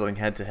sales. It's going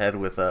head to head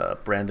with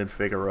Brandon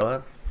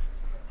Figueroa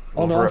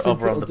over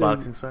on the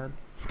boxing side.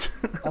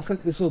 I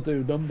think this will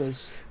do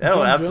numbers.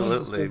 Oh,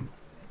 absolutely.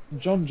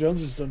 John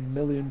Jones has done 1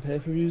 million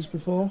pay-per-views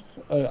before.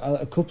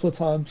 A couple of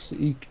times.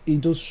 He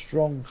does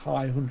strong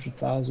high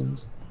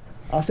 100,000s.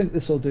 I think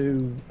this will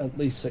do at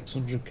least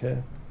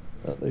 600k,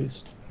 at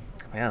least.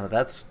 Yeah,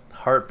 that's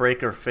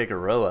Heartbreaker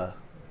Figueroa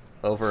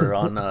over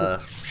on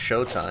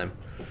Showtime.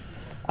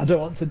 I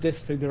don't want to diss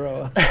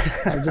Figueroa.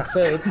 I'm just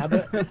saying.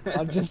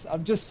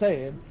 I'm just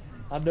saying.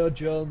 I know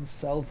Jones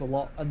sells a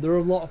lot, and there are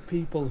a lot of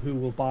people who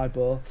will buy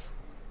both.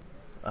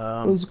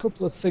 There's a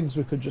couple of things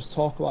we could just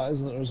talk about,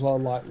 isn't there, as well?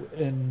 Like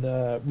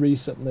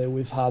recently,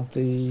 we've had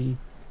the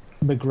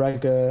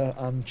McGregor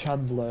and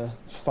Chandler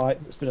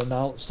fight that's been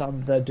announced,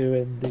 and they're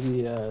doing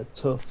the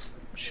Tough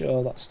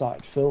show that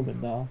started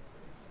filming now.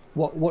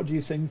 What do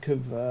you think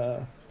of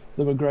the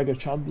McGregor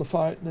Chandler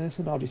fight,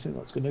 Nathan? How do you think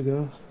that's going to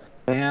go?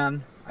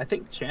 Man, I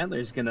think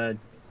he's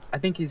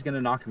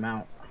gonna knock him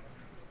out.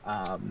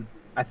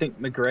 I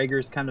think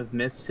McGregor's kind of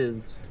missed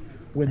his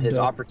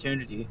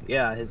opportunity.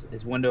 Yeah,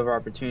 his window of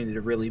opportunity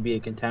to really be a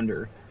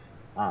contender.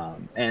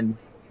 And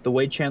the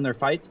way Chandler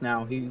fights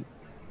now,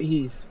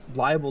 he's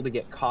liable to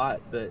get caught,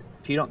 but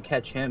if you don't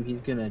catch him,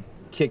 he's gonna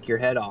kick your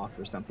head off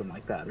or something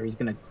like that, or he's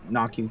gonna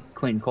knock you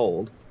clean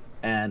cold.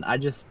 And I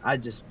just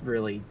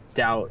really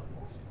doubt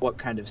what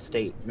kind of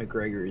state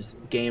McGregor's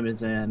game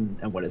is in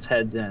and what his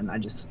head's in.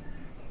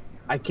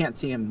 I can't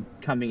see him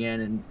coming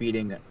in and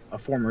beating a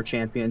former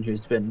champion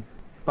who's been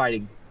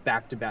fighting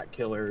back-to-back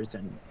killers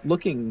and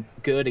looking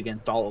good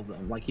against all of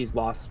them. Like, he's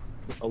lost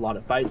a lot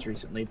of fights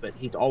recently, but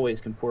he's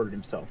always comported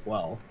himself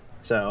well.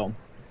 So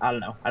I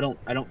don't know. I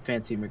don't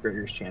fancy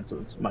McGregor's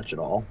chances much at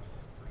all.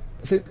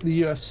 I think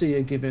the UFC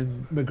are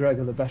giving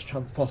McGregor the best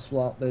chance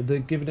possible out there. They're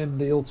giving him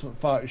the Ultimate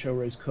Fighter show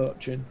where he's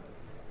coaching.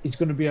 He's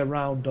going to be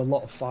around a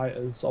lot of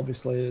fighters,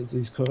 obviously, as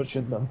he's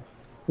coaching them.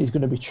 He's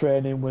going to be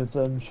training with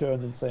them,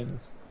 showing them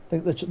things. I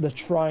think they're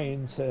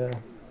trying to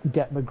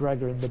get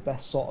McGregor in the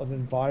best sort of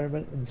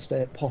environment and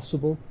state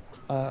possible.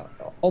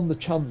 On the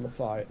Chandler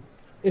fight,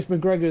 if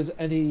McGregor's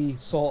any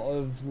sort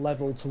of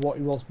level to what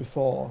he was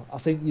before, I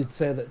think you'd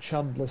say that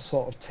Chandler's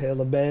sort of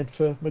tailor-made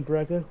for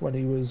McGregor when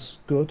he was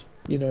good.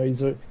 You know,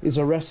 he's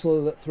a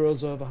wrestler that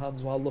throws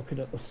overhands while looking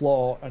at the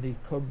floor, and he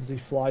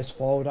flies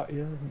forward at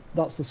you.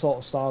 That's the sort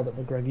of style that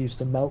McGregor used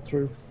to melt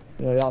through.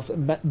 You know,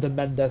 the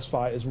Mendes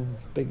fight is one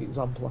big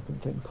example I can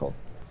think of.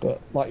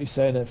 But like you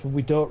say, Nathan,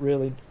 we don't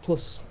really.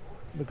 Plus,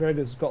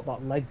 McGregor's got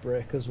that leg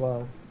break as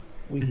well.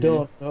 We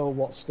don't know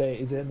what state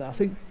he's in. I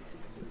think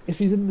if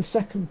he's in the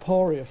second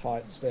Poirier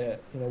fight state,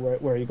 you know,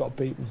 where he got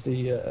beat with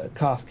the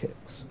calf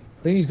kicks,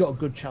 I think he's got a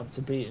good chance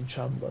of beating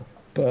Chandler.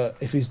 But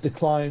if he's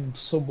declined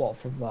somewhat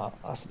from that,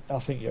 I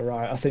think you're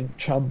right. I think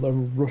Chandler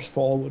will rush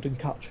forward and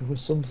catch him with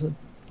something.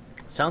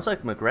 Sounds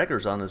like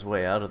McGregor's on his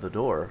way out of the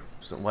door.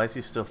 So why is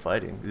he still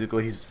fighting?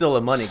 He's still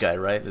a money guy,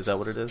 right? Is that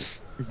what it is?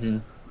 Mm-hmm.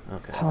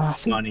 Okay. I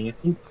think Money.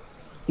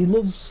 He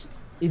loves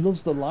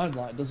the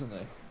limelight, doesn't he?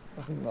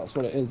 I think that's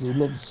what it is. He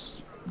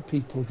loves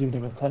people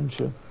giving him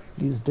attention.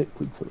 He's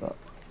addicted to that.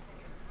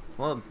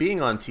 Well,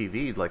 being on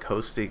TV, like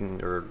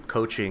hosting or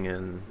coaching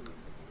in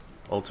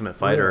Ultimate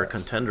Fighter or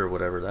Contender,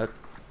 whatever,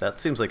 that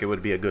seems like it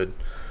would be a good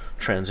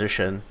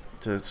transition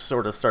to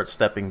sort of start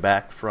stepping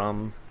back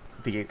from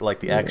the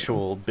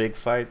actual big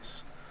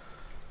fights.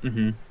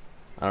 Mm-hmm.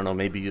 I don't know,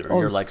 maybe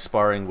you're like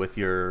sparring with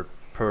your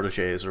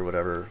proteges or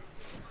whatever.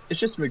 It's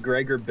just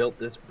McGregor built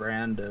this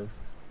brand of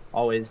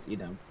always, you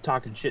know,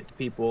 talking shit to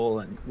people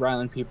and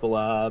riling people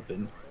up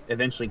and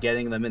eventually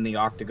getting them in the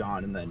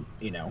octagon and then,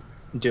 you know,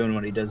 doing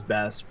what he does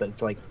best. But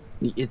it's like,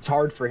 it's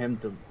hard for him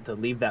to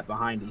leave that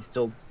behind. He's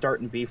still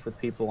starting beef with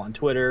people on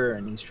Twitter,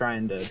 and he's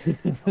trying to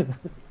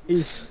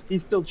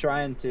he's still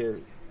trying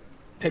to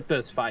pick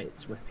those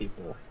fights with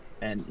people,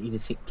 and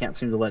he can't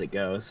seem to let it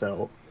go.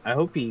 So I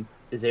hope he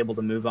is able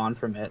to move on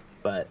from it,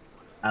 but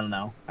I don't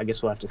know. I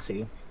guess we'll have to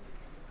see.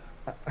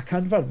 I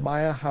kind of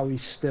admire how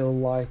he's still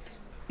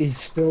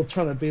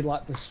trying to be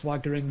like the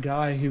swaggering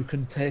guy who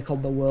can take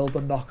on the world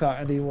and knock out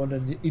anyone,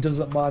 and he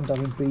doesn't mind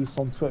having beef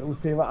on Twitter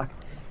with people.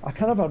 I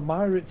kind of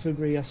admire it to a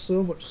degree. He has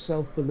so much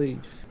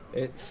self-belief.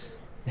 It's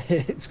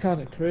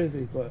kind of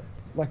crazy, but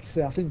like you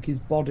say, I think his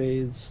body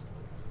is.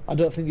 I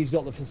don't think he's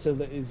got the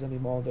facilities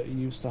anymore that he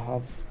used to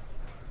have.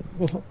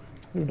 Well,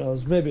 who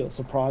knows? Maybe it'll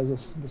surprise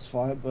us this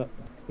fight, but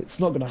it's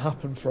not going to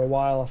happen for a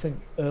while. I think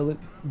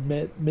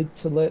mid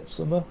to late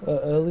summer,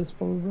 earliest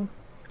probably.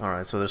 All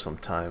right, so there's some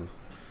time.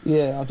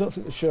 Yeah, I don't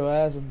think the show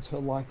airs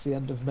until like the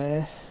end of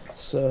May,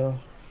 so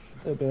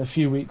it'll be a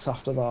few weeks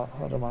after that,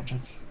 I'd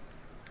imagine.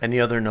 Any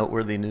other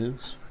noteworthy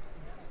news?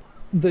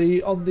 On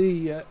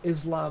the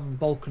Islam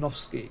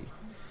Volkanovski,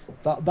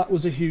 that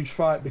was a huge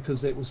fight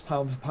because it was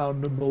pound for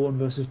pound number one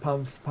versus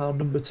pound for pound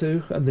number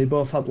two, and they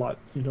both had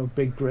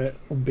big great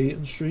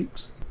unbeaten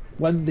streaks.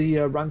 When the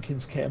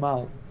rankings came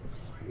out,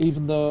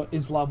 even though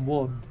Islam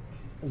won,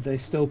 they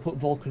still put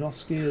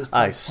Volkanovski as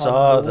I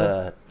saw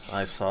that.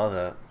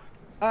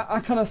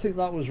 I kind of think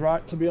that was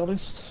right, to be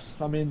honest.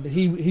 I mean,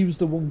 he was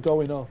the one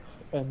going up,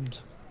 and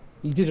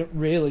he didn't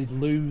really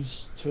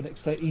lose to an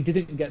extent. He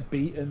didn't get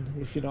beaten,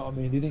 if you know what I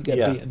mean. He didn't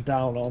get beaten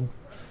down on.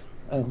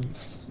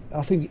 And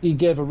I think he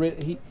gave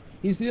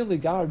he's the only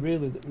guy,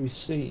 really, that we've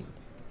seen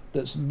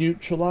that's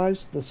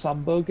neutralised the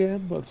Sambo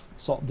game of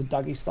sort of the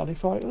Dagestani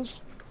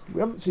fighters.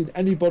 We haven't seen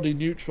anybody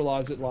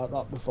neutralise it like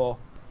that before.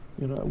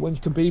 You know, when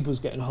Khabib was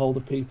getting hold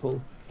of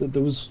people,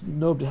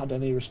 nobody had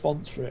any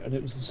response for it, and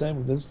it was the same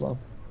with Islam.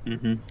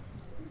 Mm-hmm.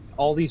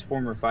 All these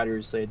former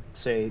fighters, they'd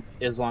say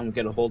Islam would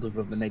get a hold of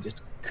him, and they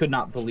just could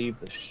not believe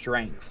the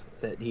strength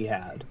that he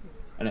had.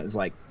 And it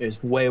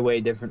was way,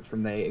 way different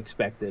from they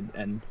expected.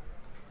 And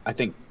I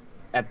think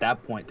at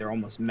that point, they're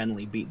almost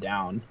mentally beat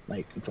down.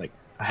 Like, it's like,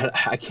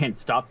 I can't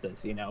stop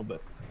this, you know?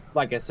 But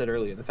like I said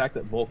earlier, the fact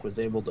that Volk was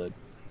able to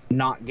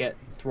not get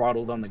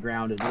throttled on the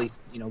ground, at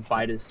least, you know,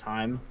 bide his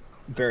time,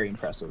 very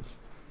impressive.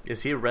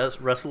 Is he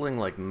wrestling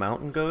like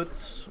mountain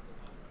goats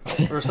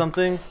or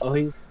something? Oh,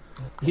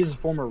 he's a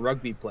former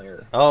rugby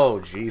player. Oh,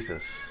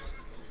 Jesus.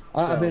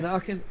 I mean,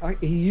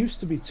 he used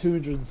to be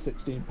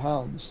 216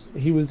 pounds.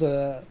 He was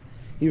a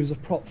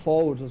prop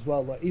forward as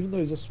well. Like, even though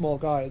he's a small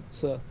guy,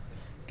 to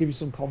give you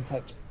some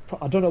context,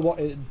 I don't know what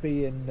it'd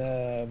be in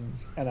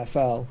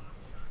NFL,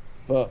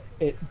 but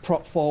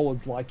prop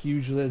forwards like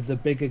usually the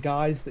bigger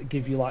guys that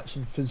give you like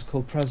some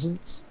physical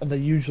presence, and they're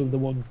usually the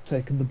one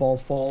taking the ball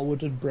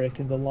forward and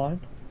breaking the line,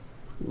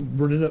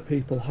 running at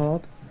people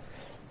hard.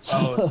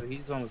 So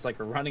he's almost like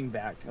a running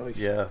back. Oh,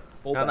 yeah.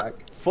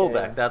 Fullback.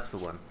 Fullback, yeah. That's the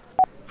one.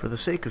 For the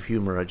sake of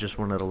humor, I just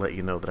wanted to let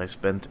you know that I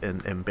spent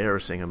an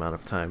embarrassing amount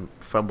of time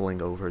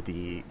fumbling over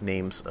the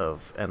names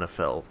of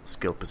NFL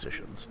skill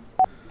positions.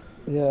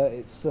 Yeah,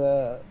 it's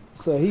so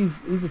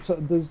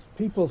there's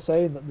people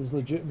saying that there's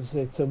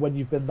legitimacy to when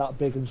you've been that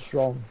big and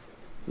strong.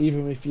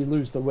 Even if you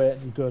lose the weight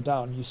and you go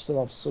down, you still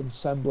have some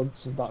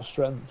semblance of that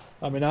strength.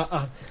 I mean,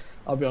 I'll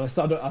be honest,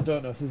 I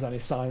don't know if there's any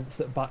science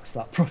that backs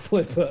that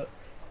properly, but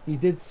he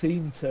did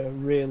seem to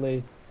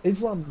really.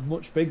 Islam's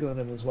much bigger than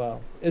him as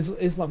well.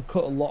 Islam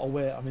cut a lot of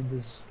weight. I mean,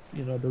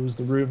 there was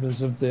the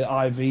rumours of the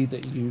IV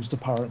that he used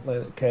apparently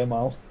that came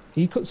out.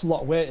 He cuts a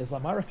lot of weight,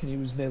 Islam. I reckon he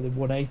was nearly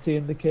 180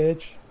 in the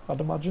cage, I'd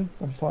imagine,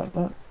 on Fight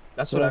Night.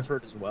 That's what I've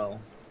heard as well.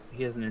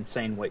 He has an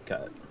insane weight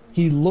cut.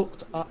 He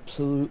looked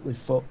absolutely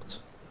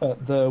fucked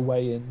at the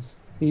weigh-ins.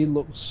 He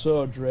looked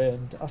so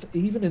drained.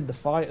 Even in the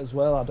fight as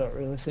well, I don't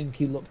really think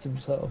he looked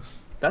himself.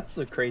 That's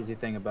the crazy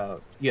thing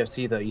about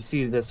UFC, though. You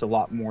see this a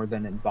lot more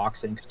than in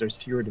boxing because there's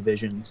fewer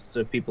divisions,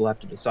 so people have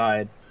to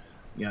decide,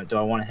 do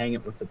I want to hang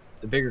it with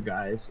the bigger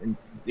guys? And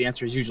the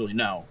answer is usually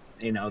no.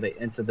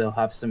 So they'll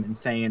have some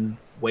insane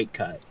weight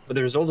cut. But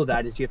the result of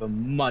that is you have a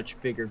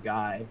much bigger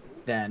guy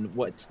than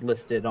what's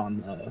listed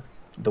on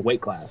the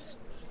weight class.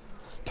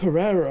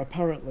 Pereira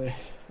apparently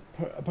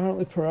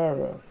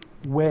Pereira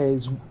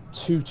weighs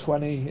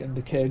 220 in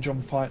the cage on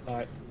Fight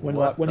Night. When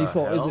he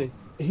fought Izzy,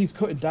 he's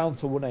cutting down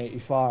to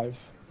 185.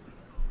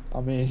 I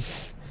mean,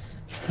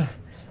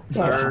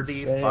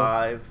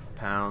 35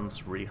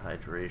 pounds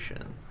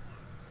rehydration.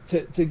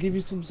 To give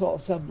you some sort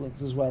of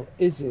semblance as well,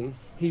 Izzy,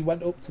 he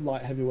went up to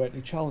light heavyweight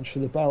and he challenged for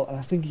the belt, and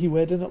I think he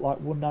weighed in at like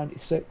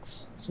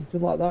 196,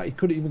 something like that. He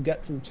couldn't even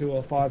get to the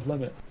 205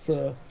 limit.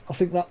 So I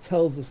think that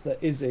tells us that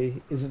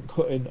Izzy isn't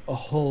cutting a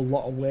whole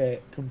lot of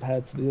weight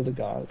compared to the other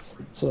guys.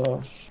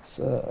 So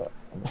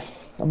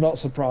I'm not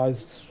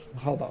surprised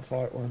how that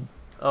fight went.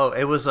 Oh,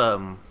 it was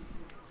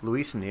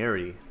Luis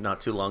Neri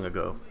not too long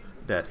ago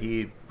that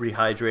he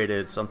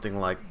rehydrated something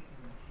like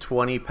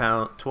 20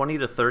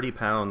 to 30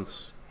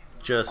 pounds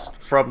just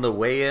from the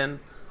weigh-in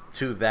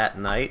to that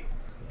night,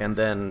 and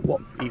then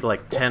eat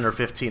like 10 or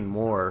 15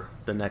 more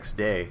the next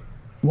day.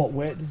 What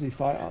weight does he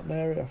fight at,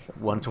 Neri?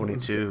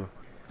 122.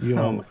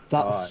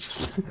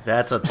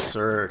 That's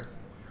absurd.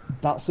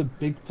 That's a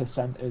big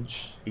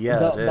percentage.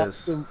 Yeah, it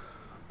is.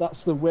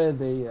 That's the way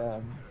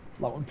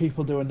like when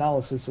people do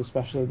analysis,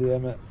 especially the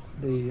Emmett,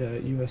 the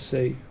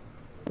USC,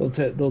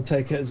 they'll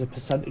take it as a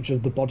percentage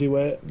of the body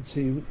weight and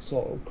see who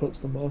sort of cuts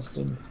the most.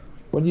 And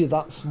when you're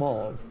that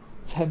small,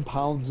 10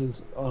 pounds is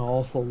an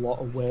awful lot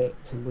of weight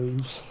to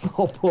lose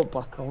or put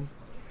back on.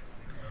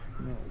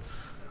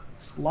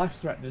 It's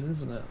life-threatening,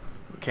 isn't it?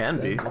 It can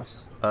be.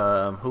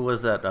 Who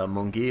was that?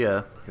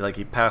 Munguia.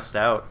 He passed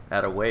out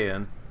at a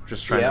weigh-in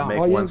just trying to make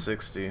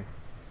 160.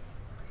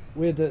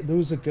 There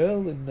was a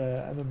girl in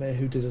MMA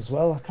who did as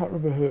well. I can't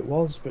remember who it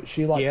was, but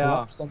she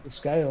collapsed on the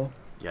scale.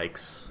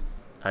 Yikes!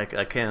 I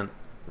can't.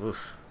 Oof!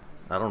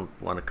 I don't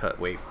want to cut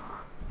weight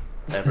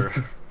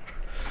ever.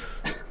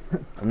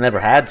 I've never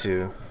had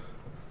to.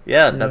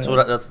 Yeah,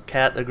 that's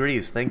Kat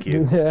agrees. Thank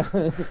you.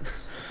 Yeah.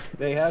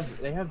 They have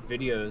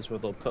videos where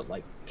they'll put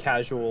like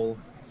casual.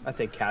 I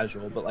say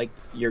casual, but like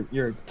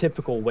your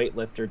typical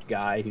weightlifter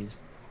guy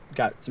who's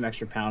got some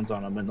extra pounds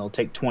on him, and they'll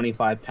take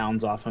 25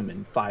 pounds off him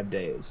in 5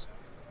 days.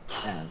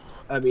 And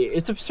I mean,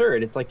 it's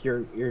absurd. It's like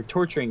you're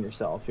torturing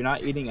yourself. You're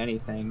not eating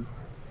anything.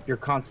 You're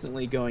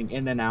constantly going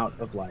in and out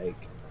of like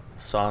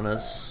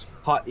saunas,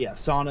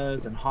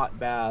 saunas and hot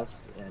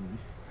baths, and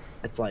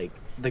it's like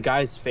the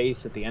guy's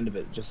face at the end of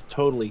it just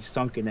totally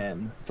sunken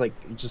in. It's like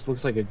it just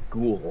looks like a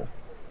ghoul.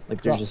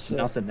 Like there's just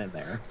nothing in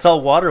there. It's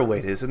all water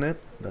weight, isn't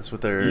it? That's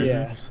what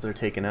they're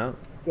taking out.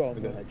 Go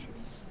ahead.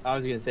 I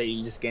was gonna say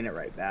you just gain it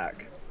right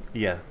back.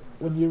 Yeah.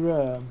 When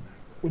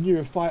you're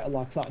a fighter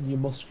like that and you're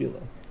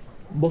muscular,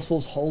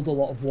 muscles hold a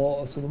lot of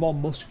water. So the more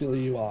muscular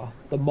you are,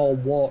 the more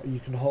water you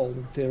can hold,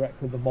 and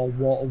theoretically, the more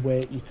water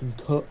weight you can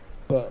cut.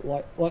 But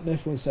like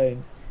Nathan was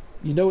saying,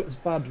 it's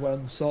bad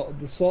when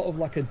there's sort of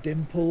like a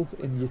dimple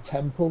in your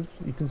temple.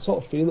 You can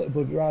sort of feel it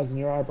above your eyes and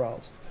your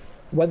eyebrows.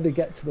 When they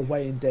get to the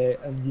weighing day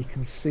and you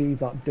can see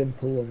that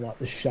dimple and like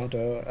the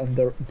shadow, and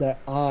their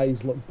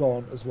eyes look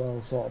gaunt as well,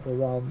 sort of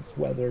around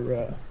where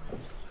they're,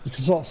 you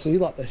can sort of see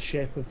like the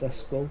shape of their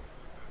skull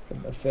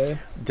and their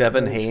face.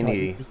 Devin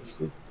Haney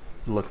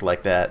looked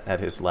like that at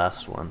his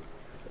last one.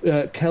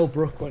 Kell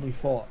Brook when he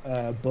fought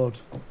Bud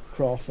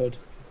Crawford,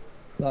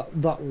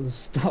 that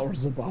was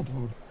a bad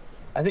one.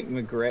 I think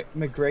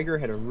McGregor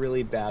had a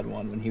really bad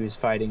one when he was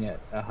fighting at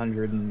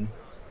 100 and...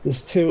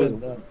 There's two in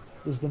there.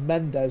 There's the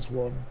Mendez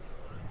one,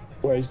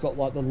 where he's got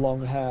like the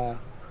long hair,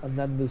 and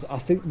then I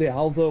think the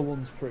Aldo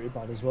one's pretty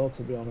bad as well,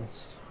 to be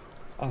honest.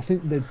 I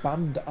think they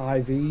banned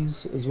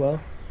IVs as well.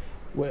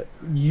 Where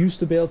you used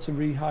to be able to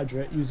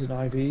rehydrate using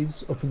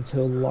IVs up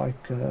until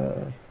like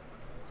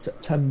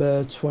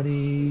September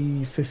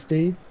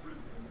 2015.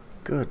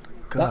 Good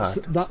God.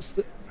 That's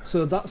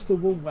the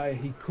one where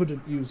he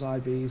couldn't use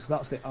IVs.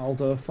 That's the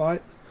Aldo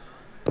fight.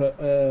 But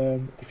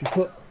if you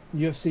put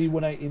UFC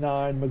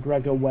 189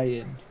 McGregor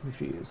weigh-in,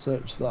 if you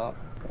search that.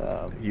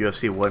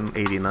 UFC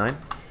 189?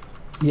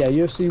 Yeah,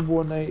 UFC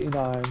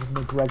 189,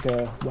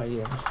 McGregor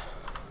weigh-in.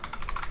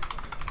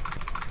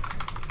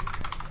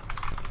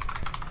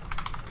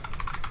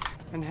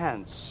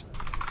 Enhance.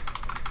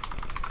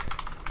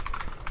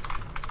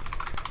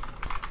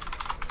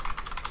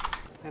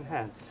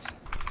 Enhance.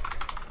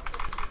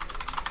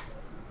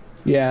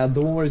 Yeah,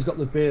 the one where he's got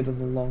the beard and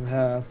the long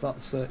hair,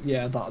 that's,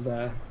 yeah, that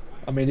there.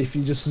 I mean, if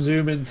you just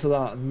zoom into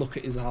that and look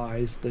at his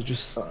eyes, they're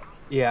just...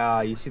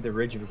 Yeah, you see the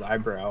ridge of his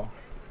eyebrow.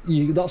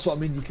 That's what I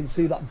mean, you can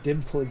see that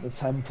dimple in the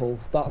temple.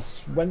 That's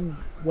when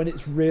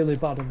it's really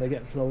bad and they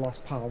get to the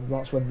last pounds,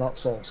 that's when that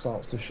sort of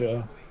starts to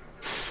show.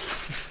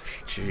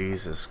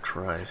 Jesus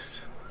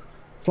Christ.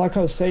 It's like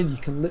I was saying, you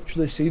can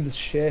literally see the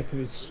shape of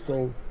his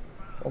skull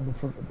on the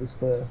front of his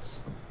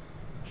face.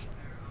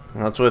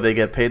 That's where they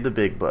get paid the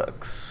big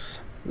bucks.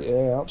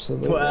 Yeah,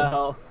 absolutely.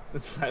 Well,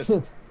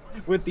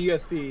 with the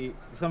UFC,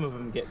 some of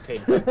them get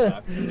paid big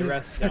bucks, and the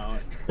rest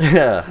don't.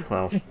 Yeah,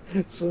 well.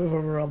 Some of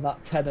them are on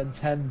that 10 and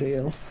 10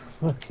 deal.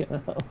 Fucking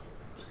hell.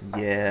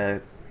 Yeah,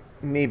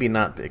 maybe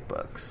not big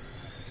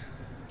bucks.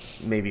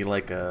 Maybe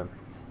like a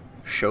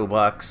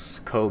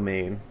Showbox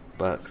co-main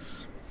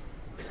bucks.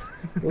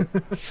 10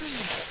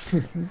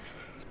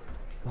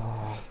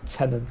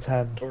 and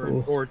 10.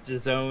 Or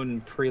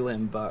DAZN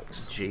prelim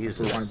bucks.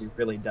 Jesus. We want to be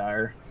really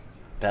dire.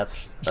 That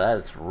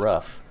is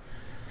rough.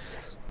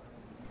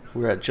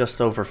 We're at just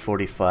over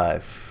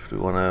 45. Do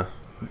we want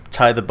to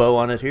tie the bow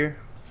on it here?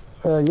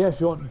 Yeah,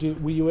 if you want,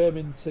 were you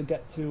aiming to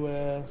get to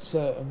a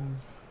certain...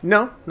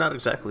 No, not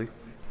exactly.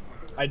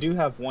 I do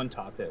have one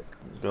topic.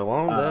 Go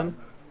on then.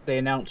 They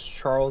announced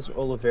Charles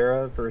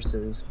Oliveira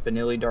versus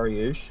Benili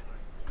Dariush.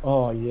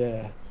 Oh,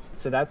 yeah.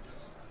 So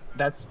that's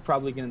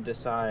probably going to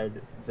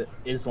decide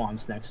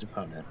Islam's next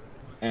opponent.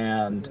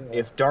 And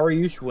if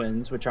Dariush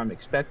wins, which I'm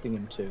expecting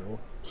him to,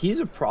 he's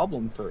a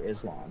problem for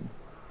Islam.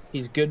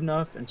 He's good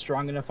enough and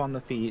strong enough on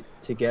the feet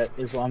to get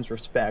Islam's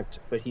respect,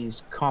 but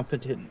he's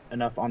competent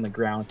enough on the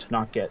ground to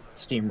not get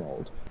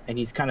steamrolled. And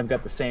he's kind of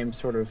got the same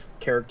sort of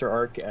character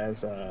arc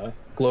as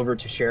Glover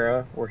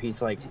Teixeira, where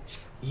he's like,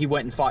 he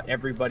went and fought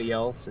everybody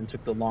else and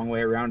took the long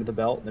way around to the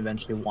belt and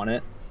eventually won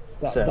it.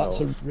 That's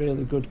a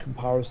really good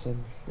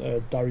comparison,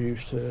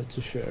 Dariush to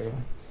Teixeira.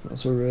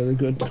 That's a really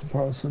good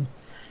comparison.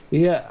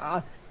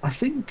 Yeah, I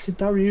think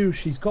Dariush,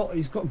 he's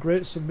got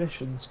great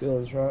submission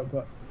skills, right?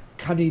 But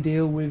can he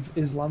deal with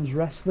Islam's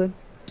wrestling?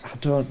 I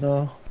don't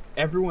know.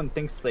 Everyone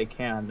thinks they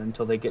can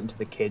until they get into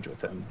the cage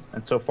with him,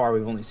 and so far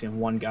we've only seen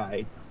one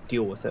guy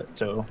deal with it.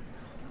 So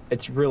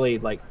it's really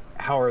like,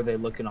 how are they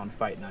looking on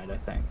fight night? I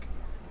think,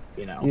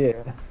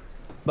 Yeah.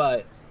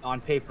 But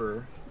on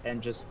paper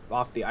and just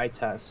off the eye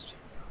test,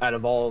 out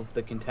of all of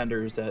the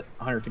contenders at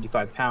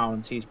 155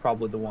 pounds, he's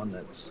probably the one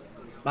that's...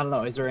 I don't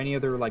know, is there any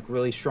other like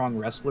really strong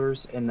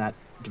wrestlers in that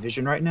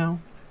division right now?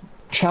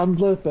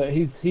 Chandler, but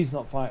he's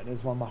not fighting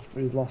Islam after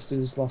he's lost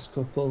his last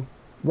couple.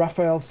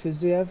 Rafael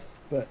Fiziev,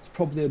 but it's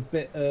probably a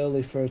bit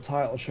early for a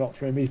title shot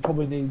for him. He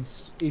probably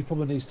needs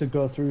to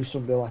go through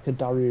somebody like a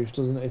Dariush,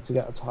 doesn't he, to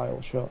get a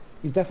title shot.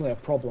 He's definitely a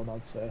problem,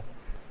 I'd say.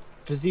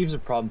 Fiziev's a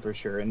problem for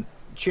sure, and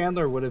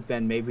Chandler would have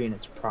been maybe in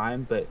his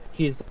prime, but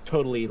he's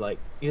totally like,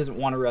 he doesn't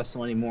want to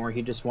wrestle anymore.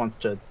 He just wants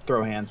to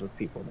throw hands with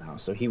people now,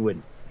 so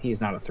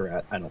he's not a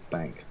threat, I don't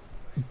think.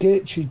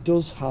 Gaethje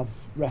does have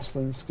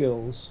wrestling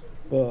skills,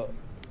 but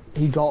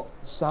he got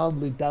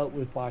soundly dealt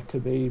with by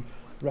Khabib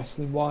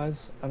wrestling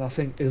wise, and I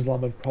think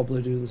Islam would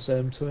probably do the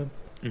same to him.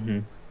 Mm-hmm.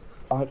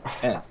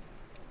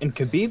 And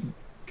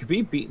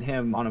Khabib beat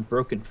him on a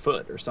broken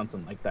foot or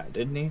something like that,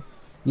 didn't he?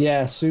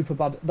 Yeah, super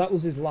bad. That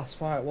was his last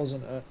fight,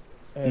 wasn't it?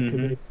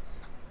 Khabib.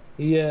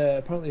 He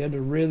apparently had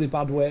a really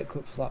bad weight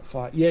cut for that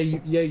fight.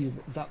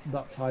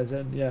 That ties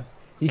in. Yeah,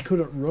 he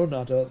couldn't run,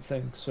 I don't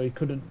think, so he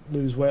couldn't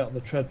lose weight on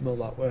the treadmill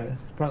that way.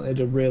 Apparently, he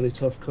had a really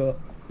tough cut.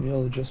 He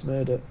only just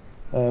made it.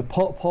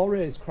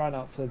 Poirier is crying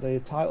out for the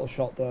title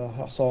shot there,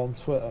 I saw on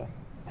Twitter.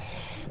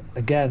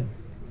 Again,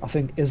 I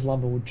think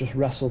Islam would just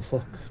wrestle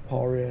fuck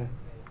Poirier.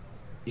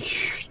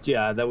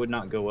 Yeah, that would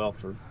not go well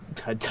for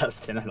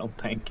Dustin, I don't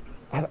think.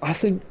 I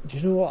think, do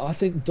you know what? I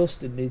think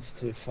Dustin needs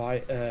to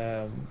fight,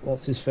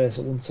 what's his face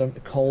at 170,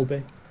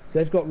 Colby. So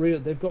they've got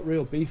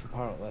real beef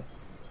apparently.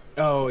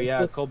 Oh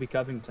yeah, Colby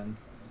Covington.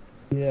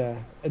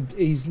 Yeah, and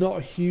he's not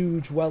a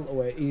huge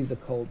welterweight either,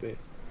 Colby.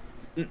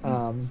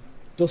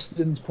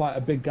 Dustin's quite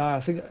a big guy. I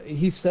think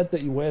he said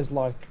that he weighs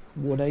like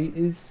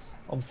 180s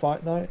on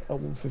fight night at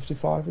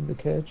 155 in the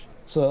cage.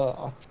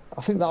 So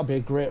I think that'd be a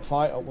great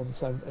fight at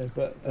 170.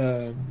 But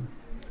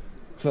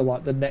for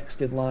like the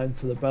next in line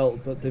to the belt.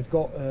 But they've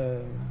got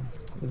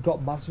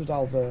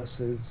Masvidal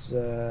versus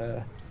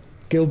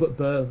Gilbert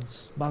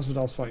Burns.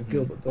 Masvidal's fighting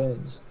Gilbert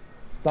Burns.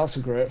 That's a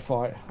great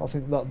fight. I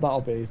think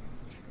that'll be.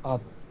 I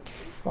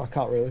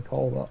can't really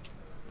call that.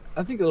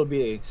 I think it'll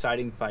be an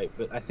exciting fight,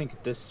 but I think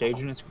at this stage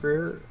in his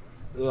career,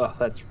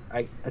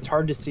 it's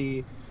hard to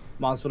see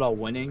Masvidal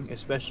winning,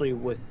 especially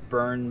with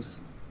Burns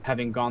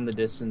having gone the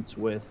distance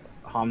with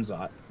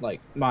Khamzat.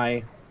 Like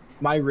my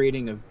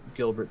rating of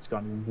Gilbert's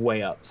gone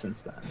way up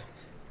since then.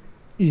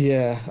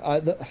 Yeah,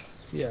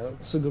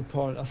 that's a good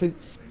point. I think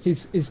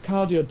his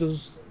cardio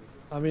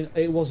I mean,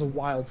 it was a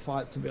wild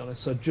fight, to be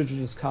honest, so judging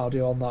his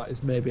cardio on that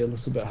is maybe a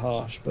little bit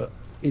harsh, but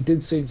he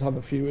did seem to have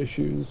a few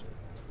issues.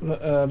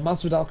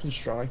 Masvidal can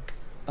strike,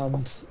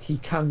 and he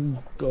can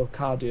go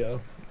cardio.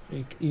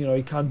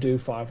 He can do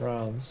 5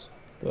 rounds.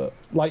 But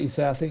like you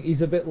say, I think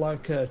he's a bit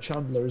like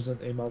Chandler,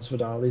 isn't he,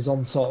 Masvidal? He's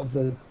on sort of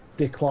the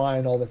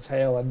decline or the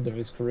tail end of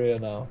his career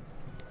now.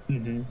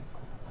 Mm-hmm.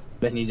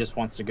 Then he just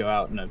wants to go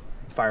out in a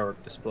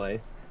firework display.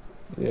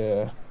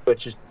 Yeah.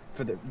 Which is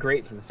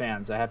great for the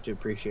fans. I have to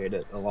appreciate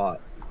it a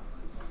lot.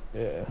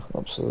 Yeah,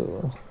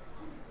 absolutely.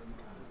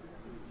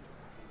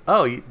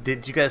 Oh,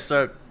 did you guys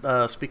start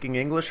speaking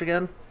English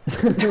again?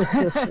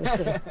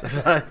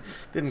 I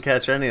didn't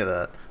catch any of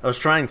that. I was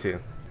trying to.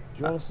 Do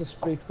you want us to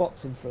speak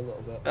boxing for a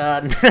little bit?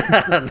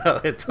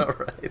 No, it's all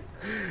right.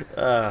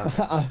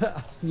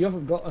 You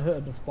haven't got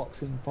heard of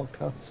boxing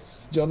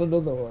podcasts. Do you want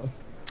another one?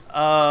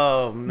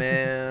 Oh,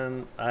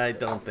 man. I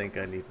don't think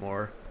I need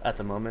more at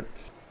the moment.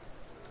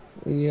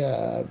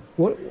 Yeah.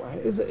 What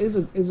is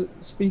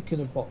it?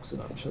 Speaking of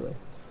boxing, actually,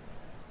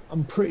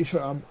 I'm pretty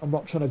sure I'm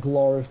not trying to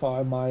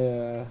glorify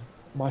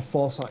my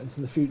foresight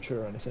into the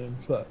future or anything,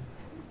 but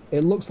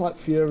it looks like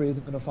Fury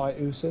isn't going to fight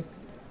Usyk.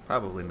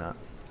 Probably not.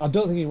 I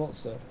don't think he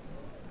wants to.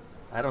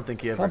 I don't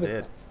think he ever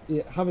did.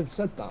 Yeah, having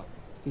said that,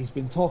 he's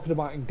been talking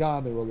about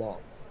Ngannou a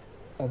lot,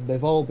 and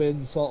they've all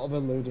been sort of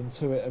alluding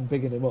to it and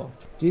bigging him up.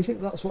 Do you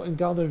think that's what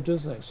Ngannou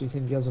does next? Do you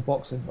think he has a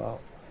boxing bout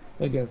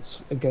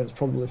against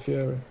probably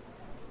Fury?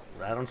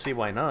 I don't see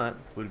why not.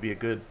 Would be a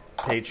good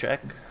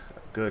paycheck,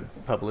 good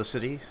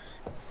publicity.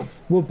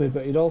 Would be,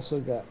 but he'd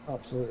also get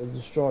absolutely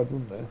destroyed,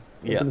 wouldn't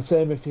he? It'd be the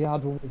same if he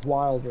had one with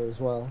Wilder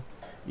as well.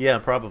 Yeah,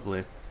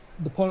 probably.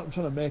 The point I'm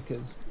trying to make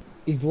is,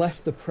 he's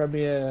left the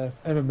premier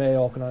MMA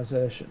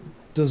organisation.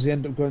 Does he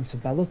end up going to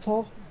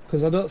Bellator?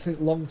 Because I don't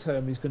think long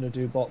term he's going to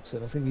do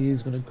boxing. I think he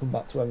is going to come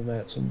back to MMA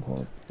at some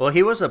point. Well,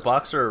 he was a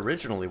boxer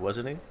originally,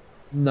 wasn't he?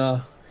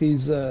 No,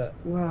 he's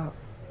well,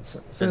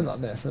 saying that,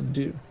 Nathan,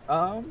 do you?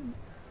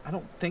 I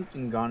don't think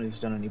Ngannou's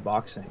done any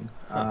boxing.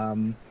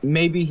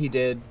 Maybe he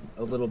did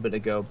a little bit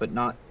ago, but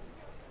not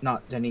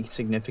to any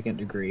significant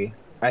degree.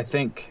 I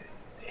think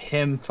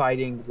him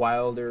fighting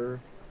Wilder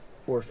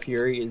or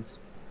Fury is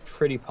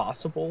pretty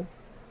possible,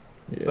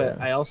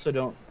 but I also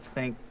don't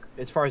think,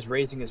 as far as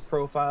raising his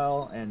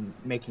profile and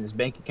making his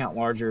bank account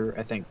larger,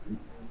 I think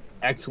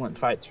excellent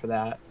fights for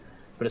that.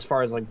 But as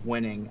far as like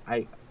winning,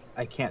 I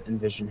can't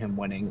envision him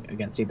winning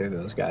against either of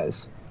those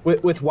guys.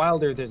 With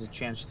Wilder, there's a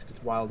chance just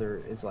because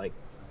Wilder is like,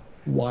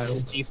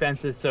 his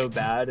defense is so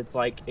bad, it's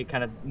like it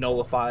kind of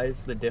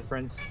nullifies the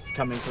difference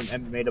coming from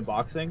MMA to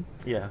boxing.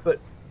 Yeah. But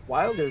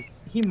Wilder,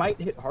 he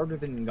might hit harder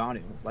than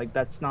Ngannou. Like,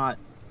 that's not,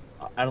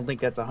 I don't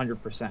think that's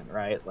 100%,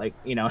 right? Like,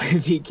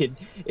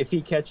 if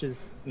he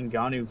catches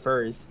Ngannou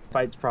first,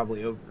 fight's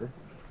probably over.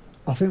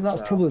 I think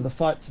that's probably the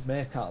fight to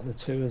make out of the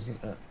two,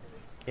 isn't it?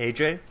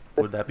 AJ?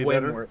 Would that be Way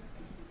better? more.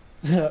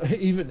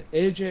 Even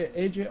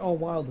AJ or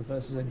Wilder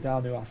versus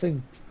Ngannou, I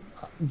think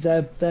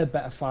they're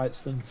better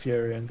fights than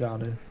Fury and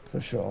Ngannou,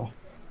 for sure.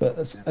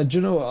 But do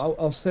you know what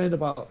I was saying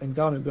about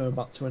Ngannou going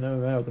back to an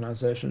MMA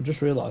organisation? I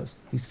just realised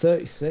he's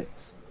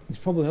 36. He's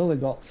probably only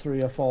got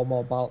 3 or 4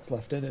 more bouts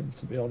left in him,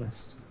 to be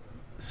honest.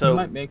 So he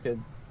might make a.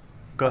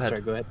 Go ahead.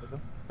 Sorry, go ahead.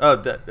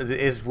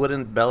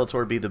 Wouldn't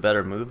Bellator be the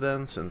better move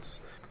then, since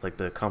like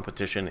the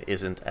competition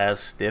isn't as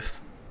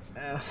stiff?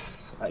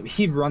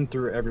 He'd run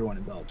through everyone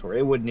in Bellator.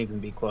 It wouldn't even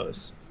be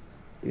close.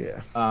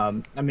 Yeah.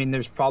 I mean,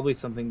 there's probably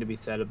something to be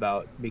said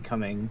about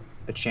becoming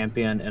a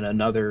champion in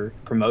another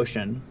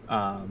promotion.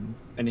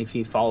 And if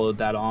he followed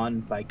that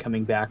on by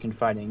coming back and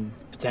fighting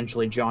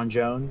potentially John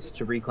Jones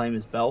to reclaim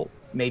his belt,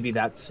 maybe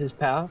that's his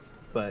path.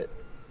 But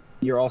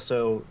you're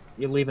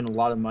leaving a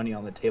lot of money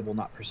on the table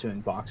not pursuing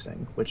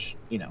boxing, which,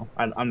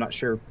 I'm not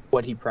sure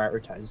what he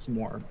prioritizes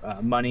more,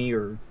 money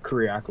or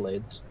career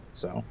accolades.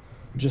 So,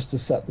 just to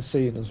set the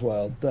scene as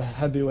well, the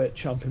heavyweight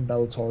champion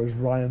Bellator is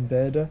Ryan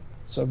Bader.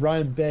 So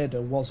Ryan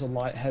Bader was a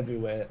light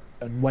heavyweight,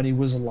 and when he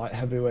was a light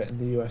heavyweight in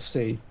the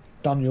UFC,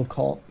 Daniel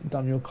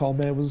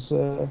Cormier was.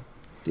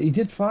 He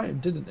did fight him,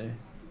 didn't he?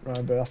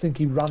 Ryan Bader. I think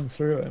he ran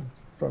through him,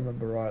 if I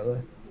remember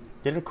rightly.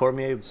 Didn't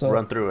Cormier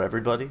run through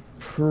everybody?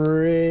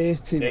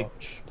 Pretty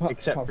much.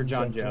 Except for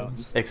John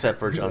Jones. Except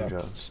for John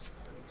Jones.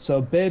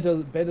 So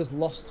Bader's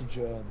lost to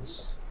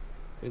Jones.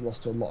 He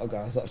lost to a lot of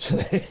guys,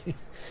 actually.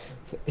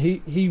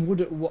 he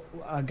would.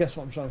 I guess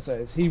what I'm trying to say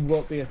is he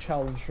won't be a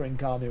challenge for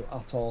Ngannou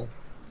at all.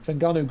 If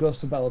Ngannou goes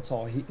to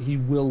Bellator, he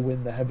will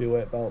win the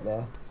heavyweight belt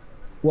there.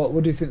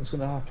 What do you think is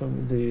going to happen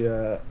with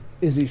the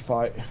Izzy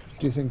fight?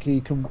 Do you think he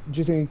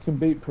can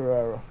beat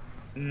Pereira?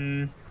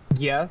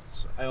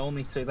 Yes, I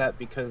only say that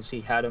because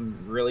he had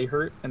him really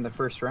hurt in the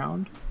first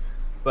round.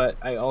 But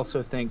I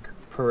also think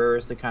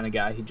Pereira's the kind of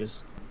guy who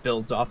just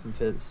builds off of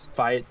his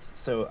fights.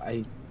 So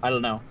I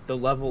don't know, the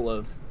level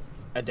of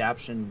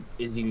adaptation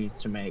Izzy needs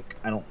to make.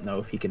 I don't know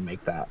if he can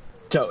make that.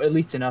 So at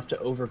least enough to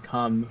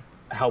overcome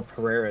how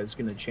Pereira is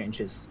going to change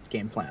his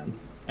game plan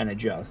and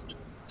adjust.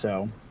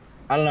 So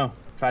I don't know.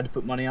 If I had to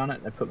put money on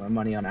it, I'd put my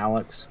money on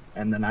Alex,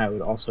 and then I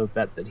would also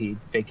bet that he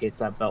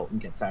vacates that belt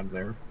and gets out of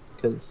there,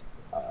 because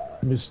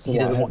Mr. He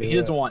doesn't want.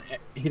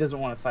 Heavyweight. He doesn't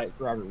want to fight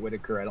Robert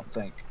Whittaker. I don't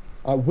think.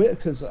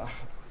 Whittaker's.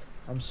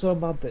 I'm so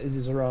mad that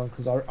Izzy's around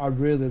because I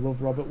really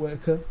love Robert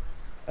Whittaker,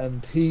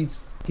 and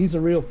he's a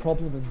real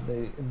problem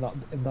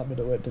in that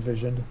middleweight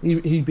division.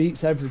 He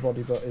beats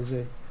everybody but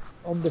Izzy.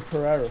 On the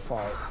Pereira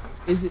fight,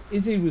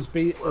 Izzy was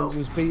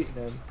beating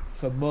him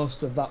for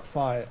most of that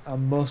fight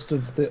and most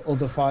of the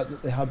other fight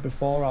that they had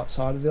before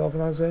outside of the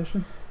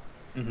organisation.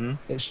 Mm-hmm.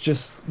 It's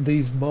just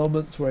these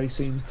moments where he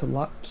seems to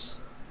lapse.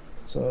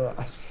 So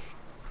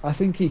I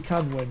think he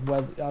can win.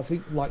 I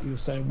think, like you were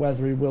saying,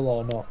 whether he will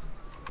or not,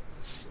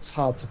 it's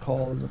hard to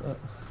call, isn't it?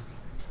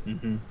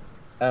 Mm-hmm.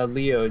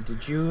 Leo,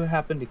 did you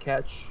happen to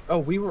catch? Oh,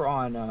 we were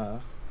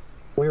on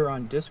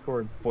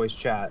Discord voice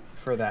chat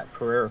for that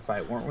Pereira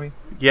fight, weren't we?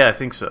 Yeah, I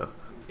think so.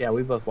 Yeah,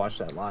 we both watched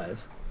that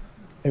live.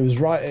 It was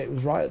right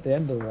at the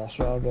end of the last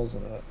round,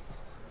 wasn't it?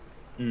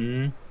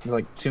 Mm-hmm.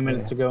 Like 2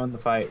 minutes to go in the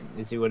fight,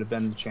 Izzy would have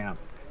been the champ.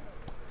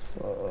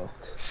 Fuck.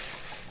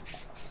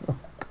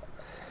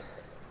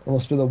 It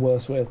must be the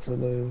worst way to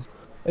lose.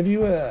 Have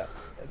you,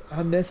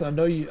 Nathan? I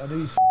know you,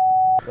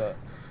 but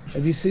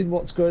have you seen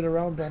what's going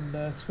around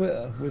on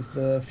Twitter with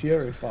the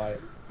Fury fight?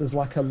 There's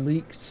like a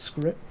leaked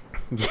script.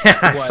 Yeah,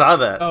 I saw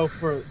that. Oh,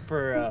 for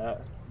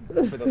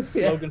the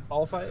Logan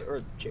Paul fight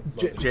or Jake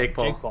Paul. Jake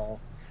Paul.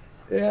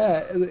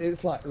 Yeah,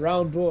 it's like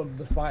round one,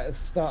 the fighters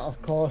start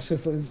off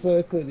cautiously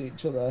circling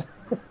each other,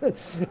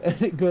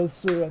 and it goes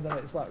through, and then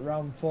it's like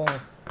round 4.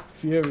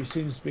 Fury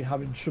seems to be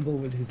having trouble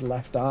with his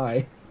left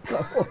eye.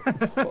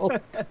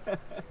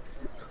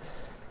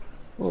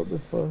 What the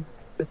fuck?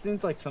 It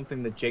seems like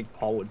something that Jake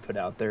Paul would put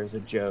out there as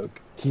a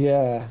joke.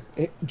 Yeah,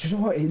 do you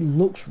know what? It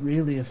looks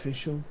really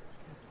official.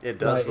 It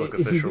does look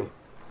official.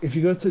 If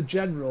you go to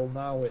General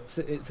now, it's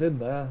in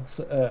there.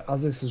 So,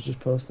 Aziz has just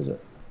posted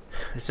it.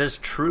 It says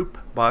Troop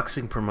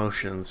Boxing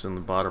Promotions in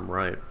the bottom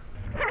right.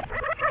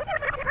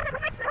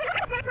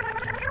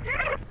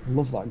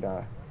 Love that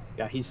guy.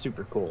 Yeah, he's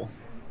super cool.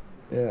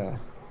 Yeah.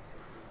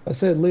 I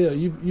said, Leo,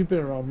 you've been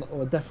around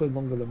definitely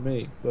longer than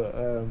me, but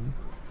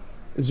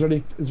is there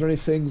any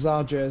things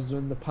RJ has done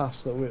in the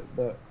past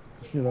that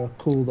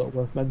cool that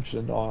worth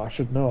mentioning or I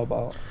should know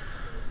about?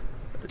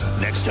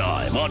 Next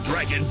time on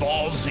Dragon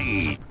Ball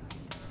Z.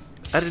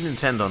 I didn't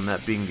intend on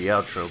that being the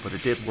outro, but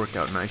it did work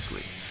out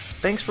nicely.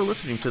 Thanks for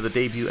listening to the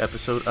debut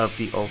episode of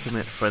The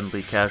Ultimate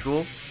Friendly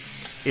Casual.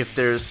 If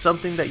there's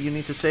something that you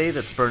need to say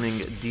that's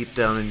burning deep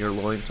down in your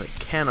loins, I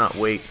cannot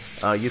wait,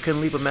 you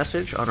can leave a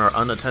message on our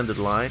unattended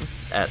line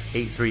at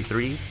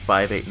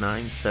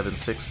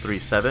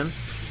 833-589-7637.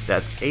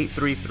 That's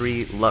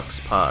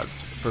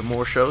 833-LUX-PODS. For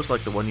more shows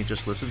like the one you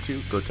just listened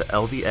to, go to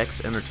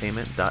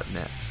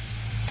lvxentertainment.net.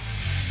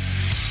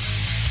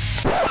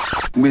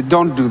 We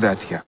don't do that here.